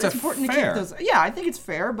think that's important fair. To keep those... Yeah, I think it's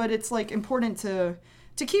fair, but it's, like, important to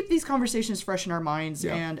keep these conversations fresh in our minds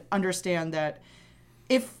and understand that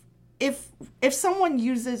if someone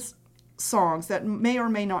uses songs that may or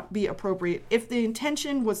may not be appropriate, if the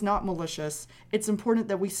intention was not malicious, it's important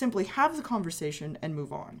that we simply have the conversation and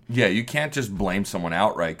move on. Yeah, you can't just blame someone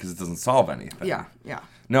outright because it doesn't solve anything. Yeah.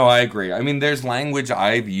 No, I agree. I mean, there's language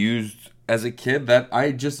I've used as a kid that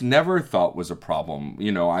I just never thought was a problem.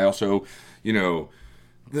 You know, I also,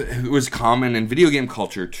 it was common in video game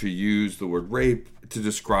culture to use the word rape to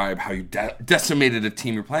describe how you decimated a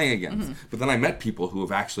team you're playing against. Mm-hmm. But then I met people who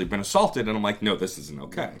have actually been assaulted, and I'm like, no, this isn't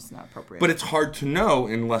okay. No, it's not appropriate. But it's hard to know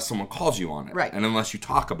unless someone calls you on it. Right. And unless you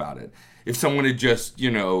talk about it. If someone had just,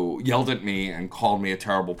 yelled at me and called me a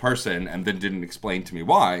terrible person and then didn't explain to me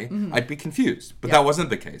why, I'd be confused. But that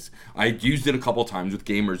wasn't the case. I used it a couple times with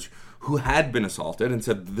gamers who had been assaulted and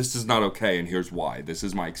said, this is not okay, and here's why. This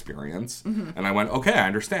is my experience. Mm-hmm. And I went, okay, I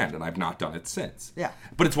understand, and I've not done it since. Yeah.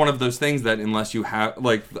 But it's one of those things that unless you have,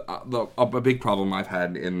 like, a big problem I've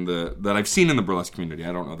had that I've seen in the burlesque community,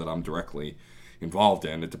 I don't know that I'm directly involved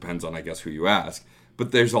in, it depends on, I guess, who you ask,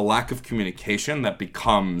 but there's a lack of communication that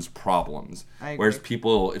becomes problems. I agree. Whereas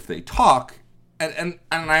people, if they talk, and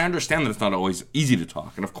I understand that it's not always easy to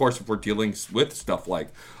talk. And of course, if we're dealing with stuff like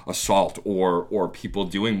assault or people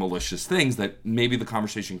doing malicious things, that maybe the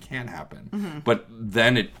conversation can happen. Mm-hmm. But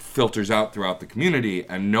then it filters out throughout the community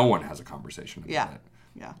and no one has a conversation about it.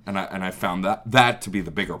 Yeah. And I found that to be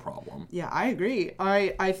the bigger problem. Yeah, I agree.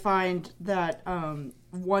 I find that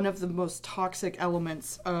one of the most toxic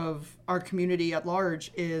elements of our community at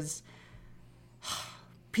large is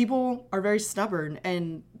people are very stubborn,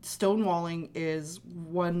 and stonewalling is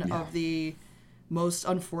one of the most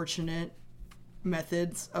unfortunate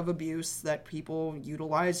methods of abuse that people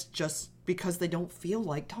utilize just because they don't feel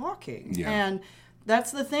like talking. Yeah. And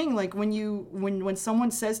that's the thing. Like when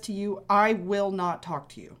someone says to you, "I will not talk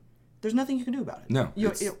to you," there's nothing you can do about it. No, the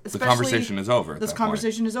especially- conversation is over. This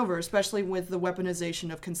conversation is over, especially with the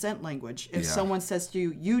weaponization of consent language. If someone says to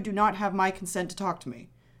you, "You do not have my consent to talk to me,"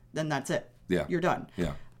 then that's it. Yeah. You're done.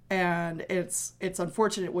 Yeah. And it's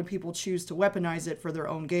unfortunate when people choose to weaponize it for their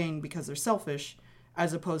own gain because they're selfish,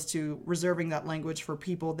 as opposed to reserving that language for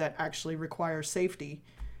people that actually require safety.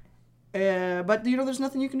 But there's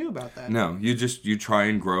nothing you can do about that. No, you try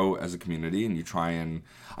and grow as a community, and you try and.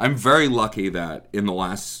 I'm very lucky that in the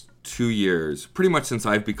last 2 years, pretty much since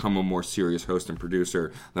I've become a more serious host and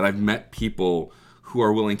producer, that I've met people who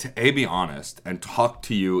are willing to be honest and talk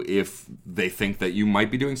to you if they think that you might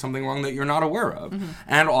be doing something wrong that you're not aware of,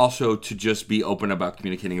 and also to just be open about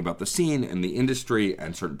communicating about the scene and the industry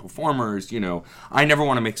and certain performers. I never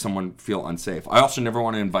want to make someone feel unsafe. I also never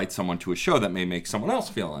want to invite someone to a show that may make someone else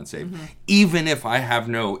feel unsafe. Even if I have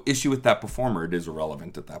no issue with that performer, it is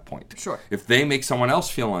irrelevant at that point. Sure. If they make someone else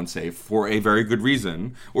feel unsafe for a very good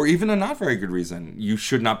reason, or even a not very good reason, you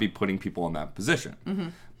should not be putting people in that position.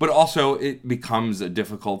 But also, it becomes a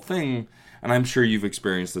difficult thing, and I'm sure you've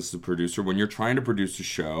experienced this as a producer, when you're trying to produce a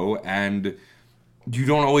show and you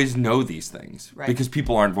don't always know these things, right, because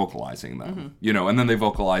people aren't vocalizing them, and then they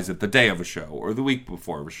vocalize it the day of a show or the week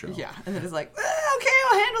before a show. Yeah, and then it's like, okay,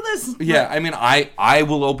 I'll handle this. Yeah, I mean, I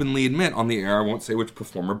will openly admit on the air, I won't say which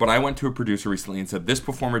performer, but I went to a producer recently and said, this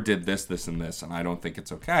performer did this, this, and this, and I don't think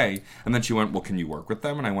it's okay. And then she went, well, can you work with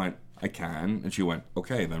them? And I went, I can. And she went,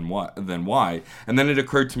 okay, then what? Then why? And then it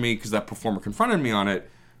occurred to me, because that performer confronted me on it,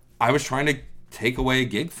 I was trying to take away a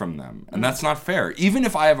gig from them. And that's not fair. Even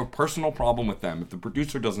if I have a personal problem with them, if the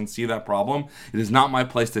producer doesn't see that problem, it is not my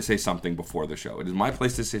place to say something before the show. It is my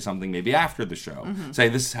place to say something maybe after the show. Say,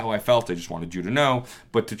 this is how I felt, I just wanted you to know.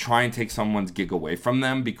 But to try and take someone's gig away from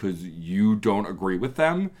them because you don't agree with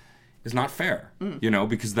them is not fair,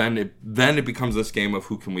 because then it becomes this game of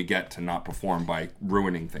who can we get to not perform by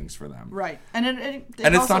ruining things for them. Right. And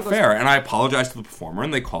it's not fair. And I apologized to the performer,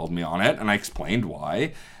 and they called me on it, and I explained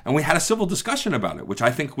why. And we had a civil discussion about it, which I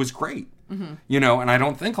think was great. And I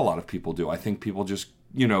don't think a lot of people do. I think people just,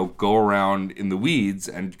 go around in the weeds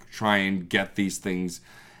and try and get these things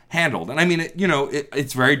handled. And I mean,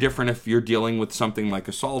 it's very different if you're dealing with something like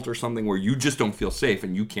assault or something where you just don't feel safe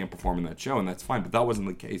and you can't perform in that show, and that's fine. But that wasn't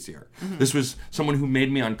the case here. This was someone who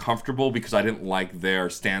made me uncomfortable because I didn't like their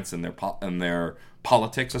stance and their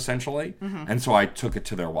politics, essentially. And so I took it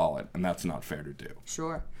to their wallet, and that's not fair to do.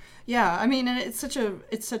 Sure. Yeah, I mean, and it's such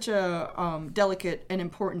a delicate and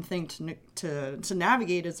important thing to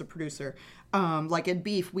navigate as a producer. Like in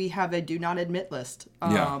Beef, we have a do not admit list,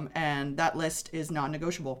 and that list is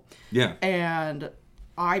non-negotiable. Yeah. And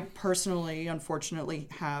I personally, unfortunately,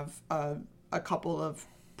 have a couple of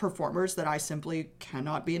performers that I simply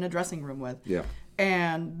cannot be in a dressing room with. Yeah.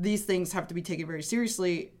 And these things have to be taken very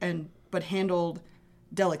seriously but handled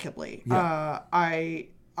delicately. Yeah.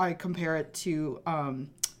 I compare it to.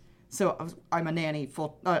 So I'm a nanny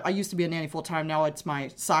I used to be a nanny full time. Now it's my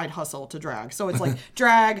side hustle to drag. So it's like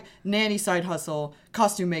drag, nanny side hustle,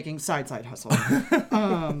 costume making side hustle.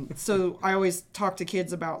 So I always talk to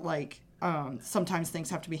kids about sometimes things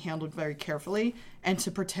have to be handled very carefully, and to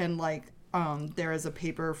pretend like there is a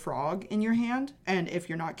paper frog in your hand, and if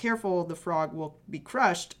you're not careful, the frog will be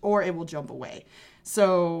crushed or it will jump away.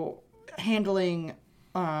 So handling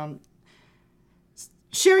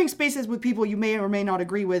sharing spaces with people you may or may not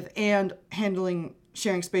agree with, and handling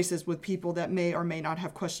sharing spaces with people that may or may not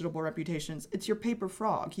have questionable reputations. It's your paper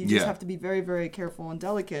frog. You just have to be very, very careful and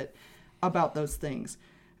delicate about those things.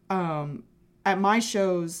 At my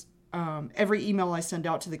shows, every email I send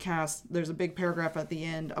out to the cast, there's a big paragraph at the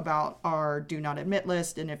end about our do not admit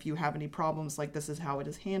list, and if you have any problems, this is how it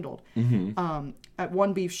is handled. At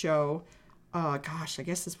one Beef show, I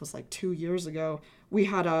guess this was 2 years ago, we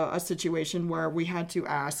had a situation where we had to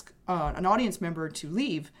ask an audience member to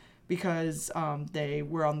leave because they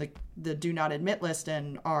were on the do not admit list,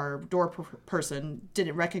 and our door person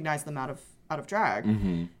didn't recognize them out of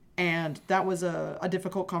drag. And that was a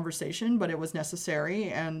difficult conversation, but it was necessary,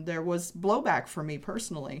 and there was blowback for me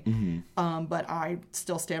personally. But I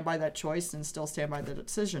still stand by that choice and still stand by the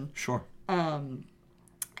decision. Sure.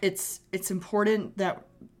 It's important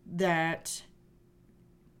that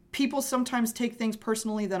people sometimes take things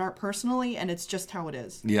personally that aren't personally, and it's just how it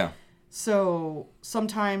is. Yeah. So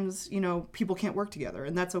sometimes, people can't work together,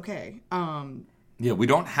 and that's okay. Yeah, we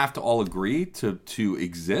don't have to all agree to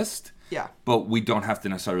exist. Yeah. But we don't have to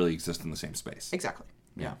necessarily exist in the same space. Exactly.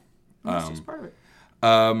 Yeah. That's just part of it.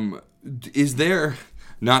 Is there,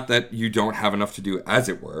 not that you don't have enough to do, as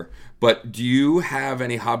it were, but do you have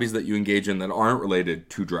any hobbies that you engage in that aren't related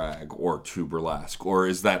to drag or to burlesque? Or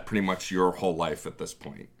is that pretty much your whole life at this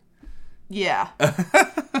point? Yeah.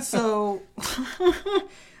 So,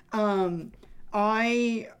 that's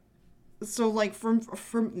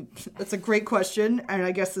a great question, and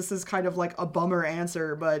I guess this is kind of like a bummer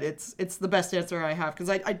answer, but it's the best answer I have, because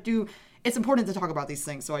I do. It's important to talk about these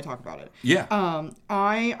things, so I talk about it. Yeah.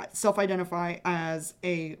 I self-identify as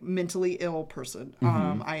a mentally ill person.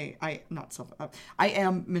 I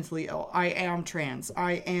am mentally ill. I am trans.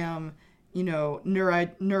 I am,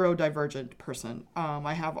 neurodivergent person.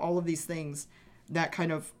 I have all of these things that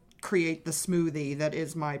kind of create the smoothie that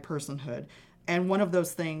is my personhood. And one of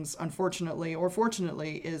those things, unfortunately or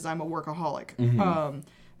fortunately, is I'm a workaholic.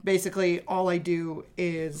 Basically, all I do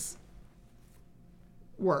is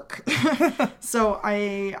work. So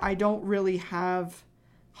I don't really have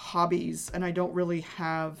hobbies, and I don't really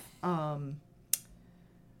have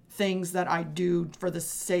things that I do for the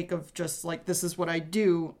sake of just like, this is what I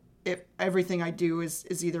do. If everything I do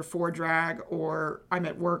is either for drag, or I'm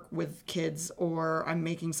at work with kids, or I'm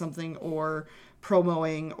making something, or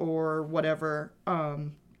promoing, or whatever.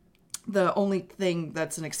 The only thing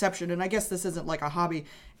that's an exception, and I guess this isn't like a hobby,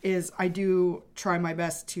 is I do try my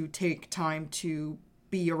best to take time to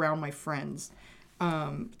be around my friends.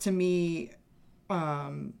 To me,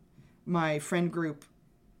 my friend group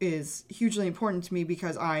is hugely important to me,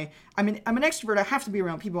 because I'm an extrovert. I have to be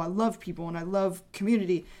around people. I love people, and I love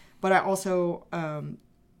community, but I also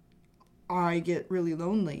I get really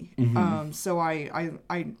lonely. So I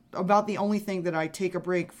about the only thing that I take a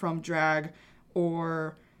break from drag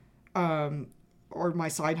or my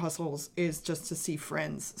side hustles is just to see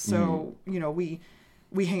friends. So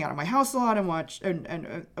we hang out at my house a lot and watch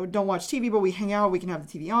and don't watch TV, but we hang out. We can have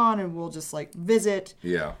the TV on, and we'll just like visit.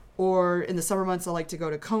 Yeah. Or in the summer months, I like to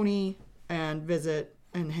go to Coney and visit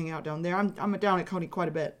and hang out down there. I'm down at Coney quite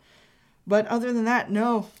a bit. But other than that,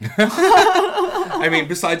 no. I mean,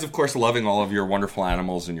 besides, of course, loving all of your wonderful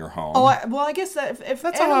animals in your home. I guess that if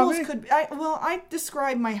That's animals a hobby. could, I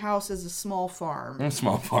describe my house as a small farm. A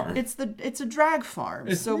small farm. It's a drag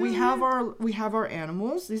farm. So we have our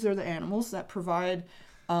animals. These are the animals that provide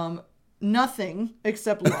nothing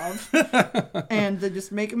except love, and they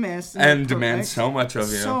just make a mess and demand so much of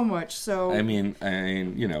you. So much. So I mean,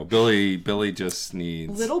 Billy just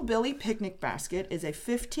needs. Little Billy Picnic Basket is a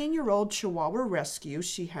 15-year-old Chihuahua rescue.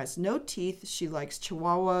 She has no teeth. She likes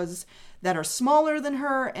Chihuahuas that are smaller than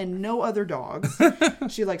her and no other dogs.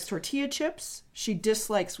 She likes tortilla chips. She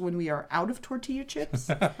dislikes when we are out of tortilla chips,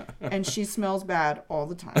 and she smells bad all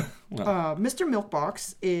the time. Mr.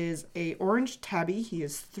 Milkbox is a orange tabby. He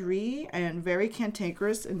is 3 and very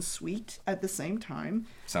cantankerous and sweet at the same time.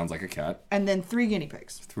 Sounds like a cat. And then 3 guinea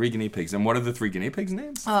pigs. 3 guinea pigs. And what are the 3 guinea pigs'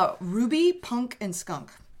 names? Ruby, Punk, and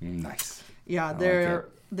Skunk. Nice. Yeah, They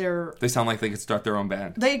sound like they could start their own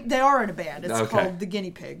band. They are in a band. It's Okay. called the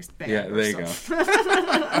Guinea Pigs Band. Yeah, there you go.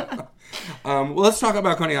 Well, let's talk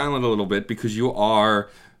about Coney Island a little bit, because you are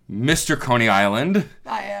Mr. Coney Island.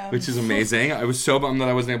 I am. Which is amazing. I was so bummed that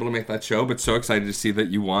I wasn't able to make that show, but so excited to see that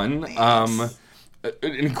you won. An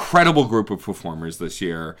incredible group of performers this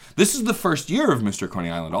year. This is the first year of Mr.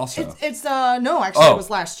 Coney Island also. It was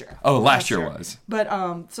last year. Oh, last year was. But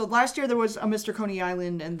so last year there was a Mr. Coney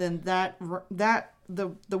Island, and then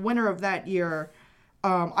the winner of that year,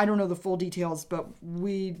 I don't know the full details, but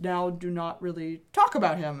we now do not really talk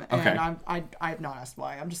about him, and Okay. I have not asked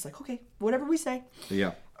why. I'm just like, okay, whatever we say.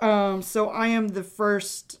 Yeah. So I am the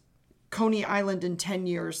first Coney Island in 10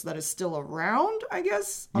 years that is still around, I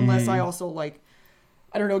guess, unless I also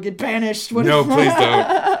get banished. No, please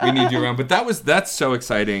don't. We need you around. But that's so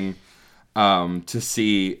exciting to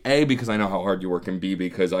see, A, because I know how hard you work, and B,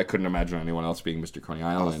 because I couldn't imagine anyone else being Mr. Coney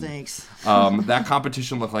Island. Oh, thanks. That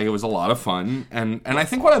competition looked like it was a lot of fun. And I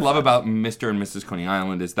think what I love about Mr. and Mrs. Coney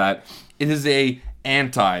Island is that it is a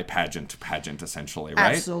anti-pageant, essentially,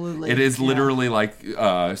 right? Absolutely. It is literally like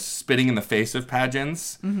spitting in the face of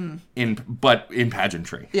pageants, but in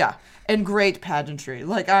pageantry. Yeah, and great pageantry.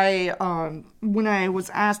 Like when I was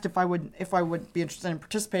asked if I would be interested in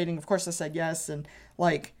participating, of course I said yes, and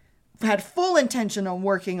had full intention on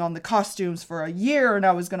working on the costumes for a year, and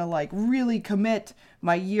I was gonna really commit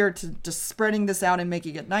my year to just spreading this out and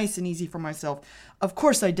making it nice and easy for myself. Of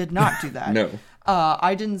course, I did not do that. No.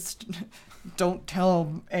 I didn't. don't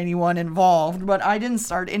tell anyone involved, but I didn't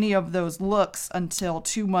start any of those looks until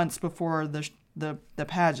 2 months before the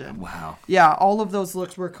pageant. Wow. Yeah, all of those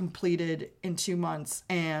looks were completed in 2 months,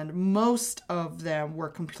 and most of them were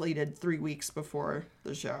completed 3 weeks before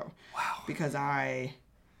the show. Wow. Because I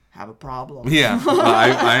have a problem. Yeah,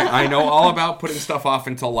 I know all about putting stuff off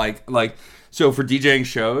until like so for DJing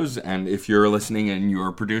shows, and if you're listening and you're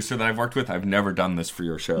a producer that I've worked with, I've never done this for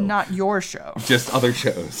your show. Not your show. Just other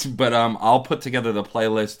shows. But I'll put together the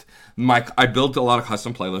playlist. I built a lot of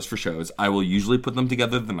custom playlists for shows. I will usually put them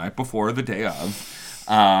together the night before or the day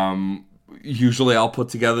of. Usually I'll put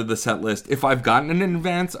together the set list. If I've gotten it in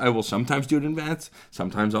advance, I will sometimes do it in advance.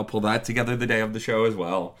 Sometimes I'll pull that together the day of the show as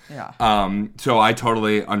well. Yeah. So I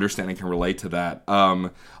totally understand and can relate to that.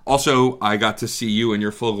 Also, I got to see you in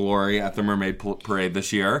your full glory at the Mermaid Parade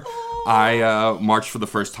this year. Oh. I marched for the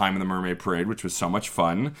first time in the Mermaid Parade, which was so much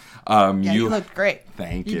fun. You looked great.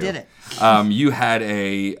 Thank you. You did it. You had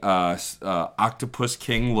a Octopus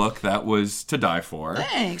King look that was to die for.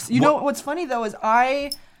 Thanks. You know what's funny though is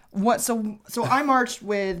So I marched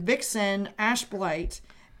with Vixen, Ash Blight,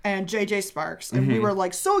 and JJ Sparks, and we were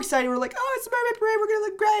like so excited. We were like, "Oh, it's the Mermaid Parade! We're gonna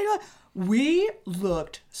look great!" We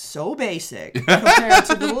looked so basic compared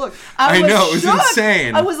to the look. I know, it was shocked.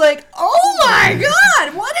 insane. I was like, "Oh my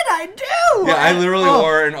god, what did I do?" Yeah, I literally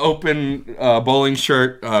wore an open bowling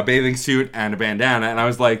shirt, bathing suit, and a bandana, and I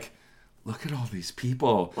was like, look at all these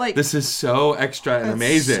people. Like, this is so extra and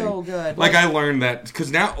amazing. So good. Like I learned that,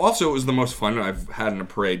 because now also it was the most fun I've had in a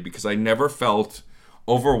parade, because I never felt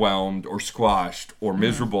overwhelmed or squashed or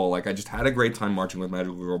miserable. Like, I just had a great time marching with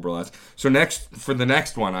Magical Girl Burlesque. So for the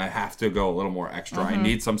next one, I have to go a little more extra. I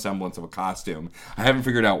need some semblance of a costume. I haven't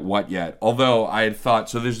figured out what yet. Although I had thought,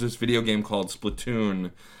 so there's this video game called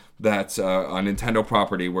Splatoon that's a Nintendo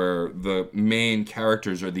property where the main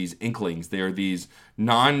characters are these Inklings. They are these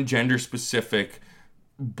non-gender specific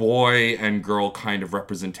boy and girl kind of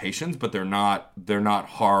representations, but they're not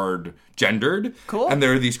hard gendered. Cool. And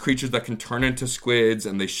there are these creatures that can turn into squids,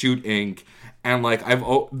 and they shoot ink. And like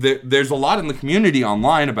there's a lot in the community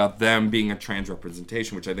online about them being a trans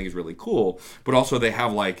representation, which I think is really cool. But also they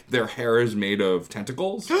have like their hair is made of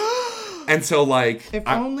tentacles. And so, like... If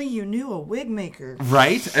only you knew a wig maker.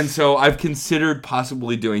 Right? And so I've considered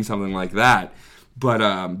possibly doing something like that. But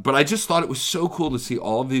I just thought it was so cool to see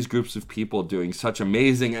all of these groups of people doing such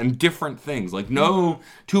amazing and different things. Like, no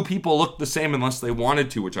two people looked the same unless they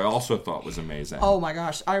wanted to, which I also thought was amazing. Oh, my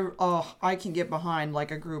gosh. I can get behind,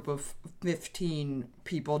 like, a group of 15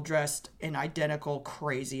 people dressed in identical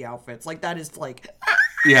crazy outfits. Like, that is, like...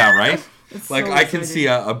 Yeah, right? Like, so I can see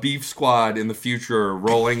a beef squad in the future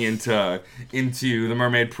rolling into the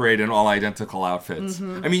Mermaid Parade in all identical outfits.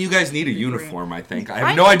 I mean, you guys need a uniform, I think. I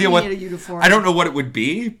have no idea what... a uniform. I don't know what it would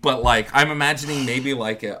be, but, like, I'm imagining maybe,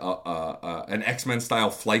 like, an X-Men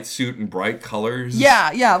style flight suit in bright colors.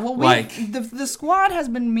 Yeah. Well, the squad has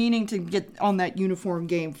been meaning to get on that uniform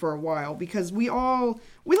game for a while, because we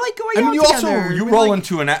like going out together. You roll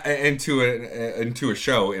into a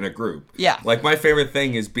show in a group. Yeah. Like, my favorite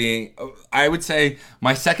thing is I would say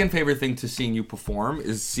my second favorite thing to seeing you perform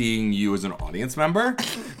is seeing you as an audience member,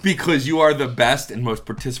 because you are the best and most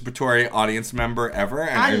participatory audience member ever,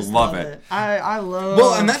 and I love it. I love.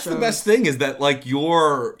 Well, and that's shows. the best thing, is that like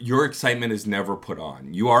your excitement is never put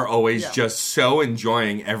on. You are always just so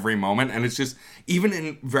enjoying every moment, and it's just, even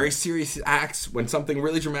in very serious acts, when something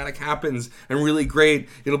really dramatic happens and really great,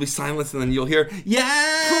 it'll be silence, and then you'll hear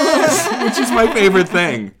yes, which is my favorite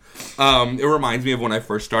thing. It reminds me of when I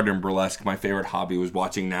first started in burlesque. My favorite hobby was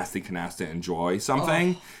watching Nasty Canasta enjoy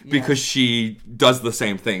something, because she does the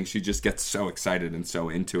same thing. She just gets so excited and so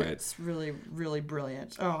into it. It's really, really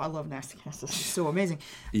brilliant. Oh, I love Nasty Canasta. She's so amazing.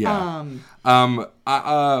 Yeah.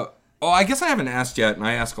 I guess I haven't asked yet, and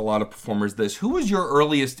I ask a lot of performers this. Who was your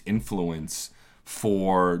earliest influence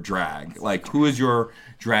for drag? Like, who is your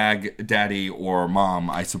drag daddy or mom,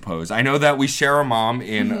 I suppose? I know that we share a mom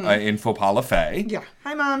in Faux Pas Le Fay. Yeah.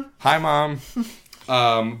 Hi, Mom. Hi, Mom.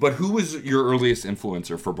 But who was your earliest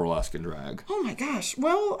influencer for burlesque and drag? Oh, my gosh.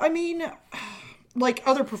 Well, I mean, like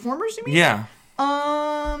other performers, you mean? Yeah.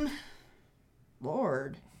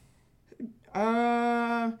 Lord.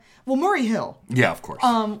 Well, Murray Hill. Yeah, of course.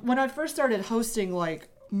 When I first started hosting, like,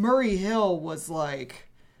 Murray Hill was like...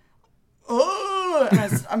 Oh,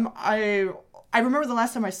 I remember the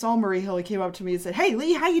last time I saw Murray Hill, he came up to me and said, "Hey,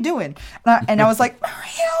 Lee, how you doing?" And I was like, "Murray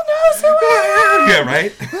Hill knows who I am." Yeah,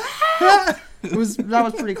 right. That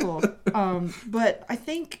was pretty cool. But I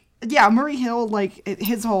think, Murray Hill, like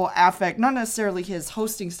his whole affect, not necessarily his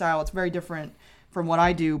hosting style. It's very different from what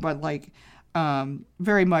I do, but like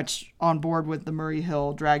very much on board with the Murray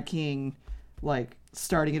Hill drag king, like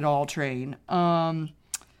starting it all train.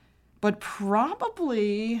 But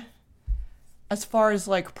probably as far as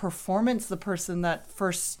like performance, the person that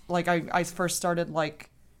first, like I first started like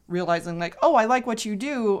realizing like, oh, I like what you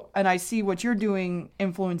do and I see what you're doing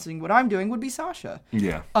influencing what I'm doing would be Sasha.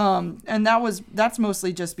 Yeah. And that's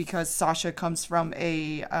mostly just because Sasha comes from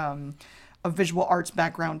a visual arts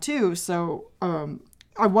background too. So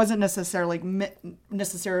I wasn't necessarily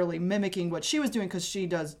mimicking what she was doing because she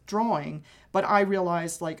does drawing, but I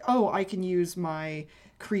realized like, oh, I can use my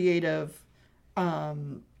creative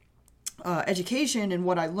education and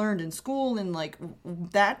what I learned in school and like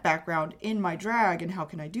that background in my drag, and how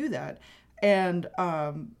can I do that? And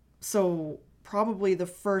so probably the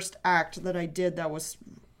first act that I did that was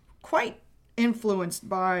quite influenced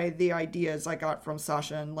by the ideas I got from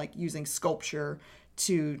Sasha and like using sculpture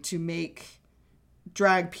to make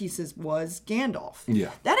drag pieces was Gandalf.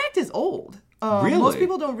 Yeah. That act is old. Really? Most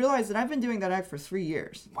people don't realize that I've been doing that act for 3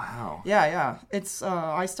 years. Wow. Yeah. It's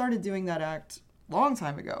I started doing that act a long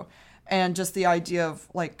time ago. And just the idea of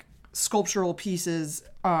like sculptural pieces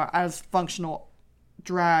as functional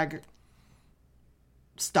drag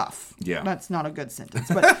stuff. Yeah. That's not a good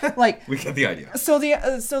sentence, but like We get the idea. for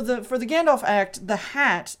the Gandalf act, the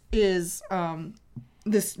hat is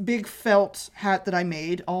this big felt hat that I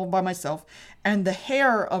made all by myself, and the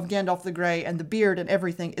hair of Gandalf the Grey and the beard and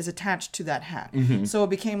everything is attached to that hat. Mm-hmm. So it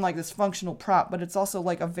became like this functional prop, but it's also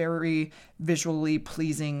like a very visually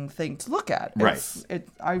pleasing thing to look at. Right.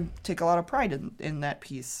 I take a lot of pride in that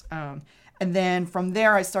piece. And then from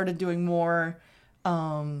there, I started doing more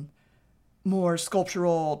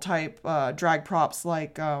sculptural type drag props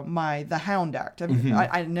like the Hound act.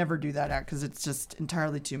 I never do that act because it's just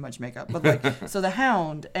entirely too much makeup. But like so the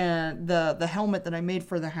Hound and the helmet that I made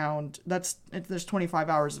for the Hound, there's 25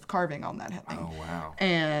 hours of carving on that thing. Oh, wow.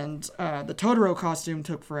 And the Totoro costume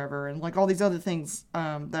took forever, and like all these other things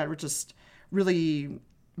that were just really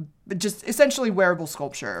just essentially wearable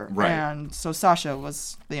sculpture. Right. And so Sasha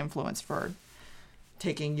was the influence for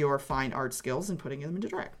taking your fine art skills and putting them into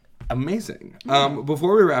drag. Amazing.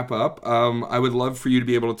 Before we wrap up, I would love for you to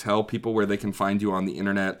be able to tell people where they can find you on the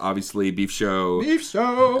internet. Obviously, Beef Show.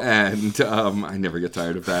 And I never get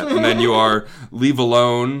tired of that. And then you are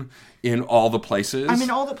VaLone in all the places. I'm in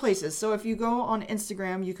all the places. So if you go on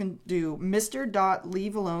Instagram, you can do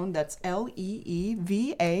Mr.LeeVaLone. That's LeeVaLone.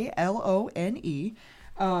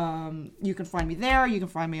 You can find me there. You can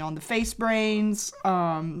find me on the Face Brains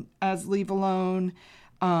as VaLone.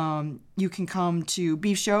 You can come to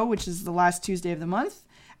Beef Show, which is the last Tuesday of the month.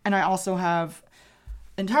 And I also have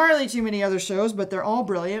entirely too many other shows, but they're all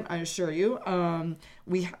brilliant, I assure you.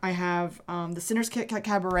 I have the Sinner's Kit Kat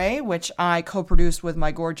Cabaret, which I co-produce with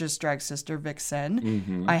my gorgeous drag sister, Vixen.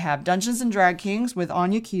 Mm-hmm. I have Dungeons and Drag Kings with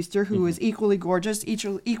Anya Keister, who is equally gorgeous,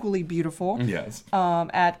 equally beautiful. Yes.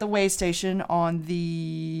 At the Way Station on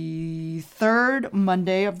the third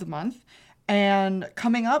Monday of the month. And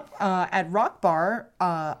coming up at Rock Bar,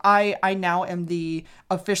 I now am the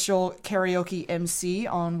official karaoke MC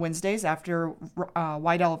on Wednesdays after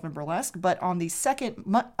White Elephant Burlesque. But on the second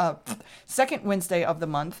Wednesday of the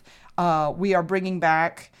month, we are bringing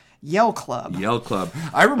back Yell Club. Yell Club.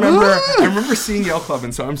 I remember seeing Yell Club,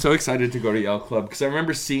 and so I'm so excited to go to Yell Club because I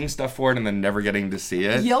remember seeing stuff for it and then never getting to see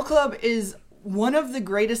it. Yell Club is one of the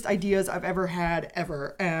greatest ideas I've ever had,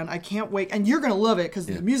 and I can't wait. And you're going to love it because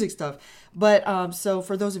of the music stuff. But so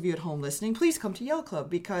for those of you at home listening, please come to Yell Club,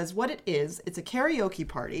 because what it is, it's a karaoke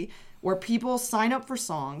party where people sign up for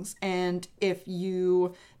songs. And if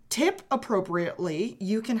you tip appropriately,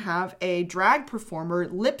 you can have a drag performer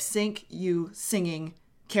lip sync you singing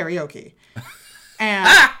karaoke. And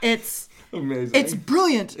it's amazing. It's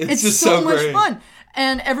brilliant. It's just so much fun.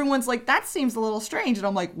 And everyone's like, that seems a little strange. And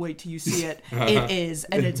I'm like, wait till you see it. It is.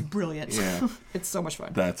 And it's brilliant. Yeah. It's so much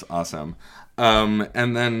fun. That's awesome.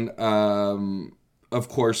 And then, of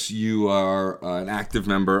course, you are an active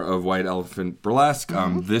member of White Elephant Burlesque.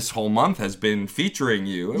 Mm-hmm. This whole month has been featuring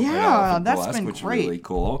you at White Yeah, Elephant that's Burlesque, been which great. is really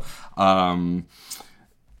cool.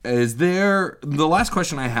 The last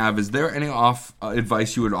question I have, is there any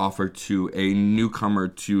advice you would offer to a newcomer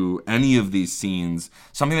to any of these scenes,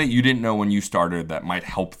 something that you didn't know when you started that might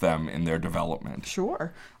help them in their development?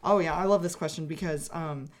 Sure. Oh, yeah. I love this question because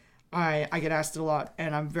I get asked it a lot,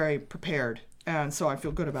 and I'm very prepared. And so I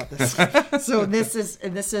feel good about this. So this is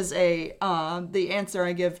the answer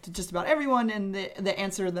I give to just about everyone, and the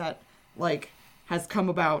answer that like has come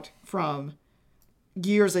about from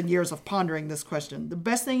years and years of pondering this question. The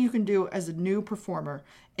best thing you can do as a new performer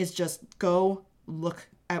is just go look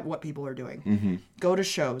at what people are doing. Mm-hmm. Go to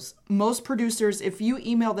shows. Most producers, if you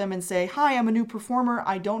email them and say, hi, I'm a new performer,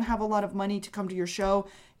 I don't have a lot of money to come to your show,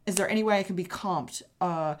 is there any way I can be comped?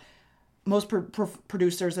 Most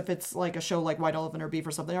producers, if it's like a show like White Elephant or Beef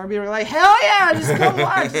or something, are be like, hell yeah, just come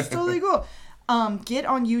watch. It's totally cool. Get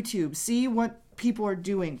on YouTube, see what people are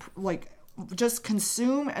doing. Like, just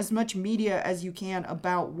consume as much media as you can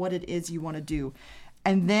about what it is you want to do.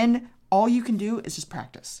 And then all you can do is just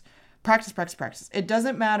practice. Practice. It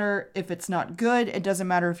doesn't matter if it's not good. It doesn't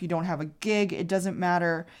matter if you don't have a gig. It doesn't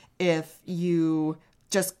matter if you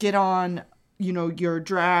just get on, your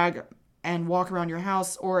drag and walk around your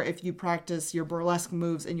house, or if you practice your burlesque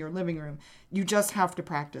moves in your living room. You just have to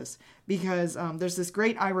practice, because there's this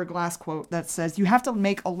great Ira Glass quote that says, you have to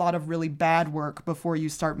make a lot of really bad work before you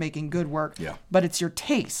start making good work. Yeah. But it's your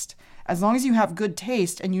taste. As long as you have good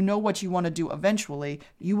taste and you know what you want to do eventually,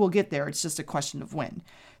 you will get there. It's just a question of when.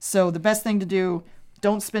 So the best thing to do,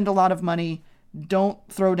 don't spend a lot of money. Don't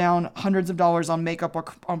throw down hundreds of dollars on makeup or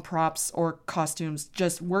on props or costumes.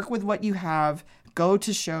 Just work with what you have. Go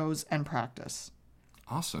to shows and practice.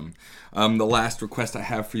 Awesome. The last request I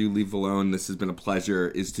have for you, Leave Alone, this has been a pleasure,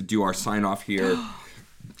 is to do our sign-off here.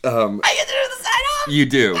 I get to do the sign-off? You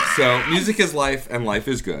do. So, music is life and life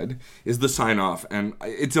is good is the sign-off. And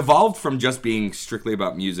it's evolved from just being strictly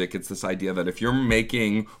about music. It's this idea that if you're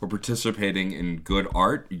making or participating in good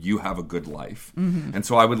art, you have a good life. Mm-hmm. And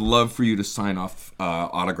so I would love for you to sign off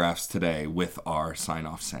autographs today with our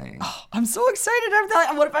sign-off saying. Oh, I'm so excited.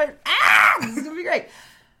 What if I... This is going to be great.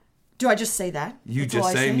 Do I just say that? You That's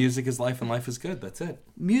just say music is life and life is good. That's it.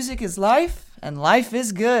 Music is life and life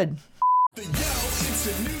is good.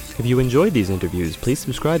 If you enjoyed these interviews, please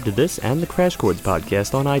subscribe to this and the Crash Chords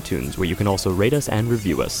podcast on iTunes, where you can also rate us and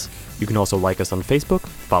review us. You can also like us on Facebook,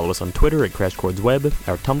 follow us on Twitter at Crash Chords Web,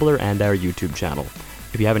 our Tumblr, and our YouTube channel.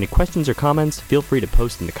 If you have any questions or comments, feel free to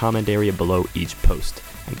post in the comment area below each post.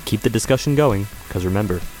 And keep the discussion going, because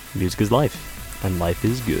remember, music is life, and life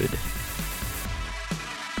is good.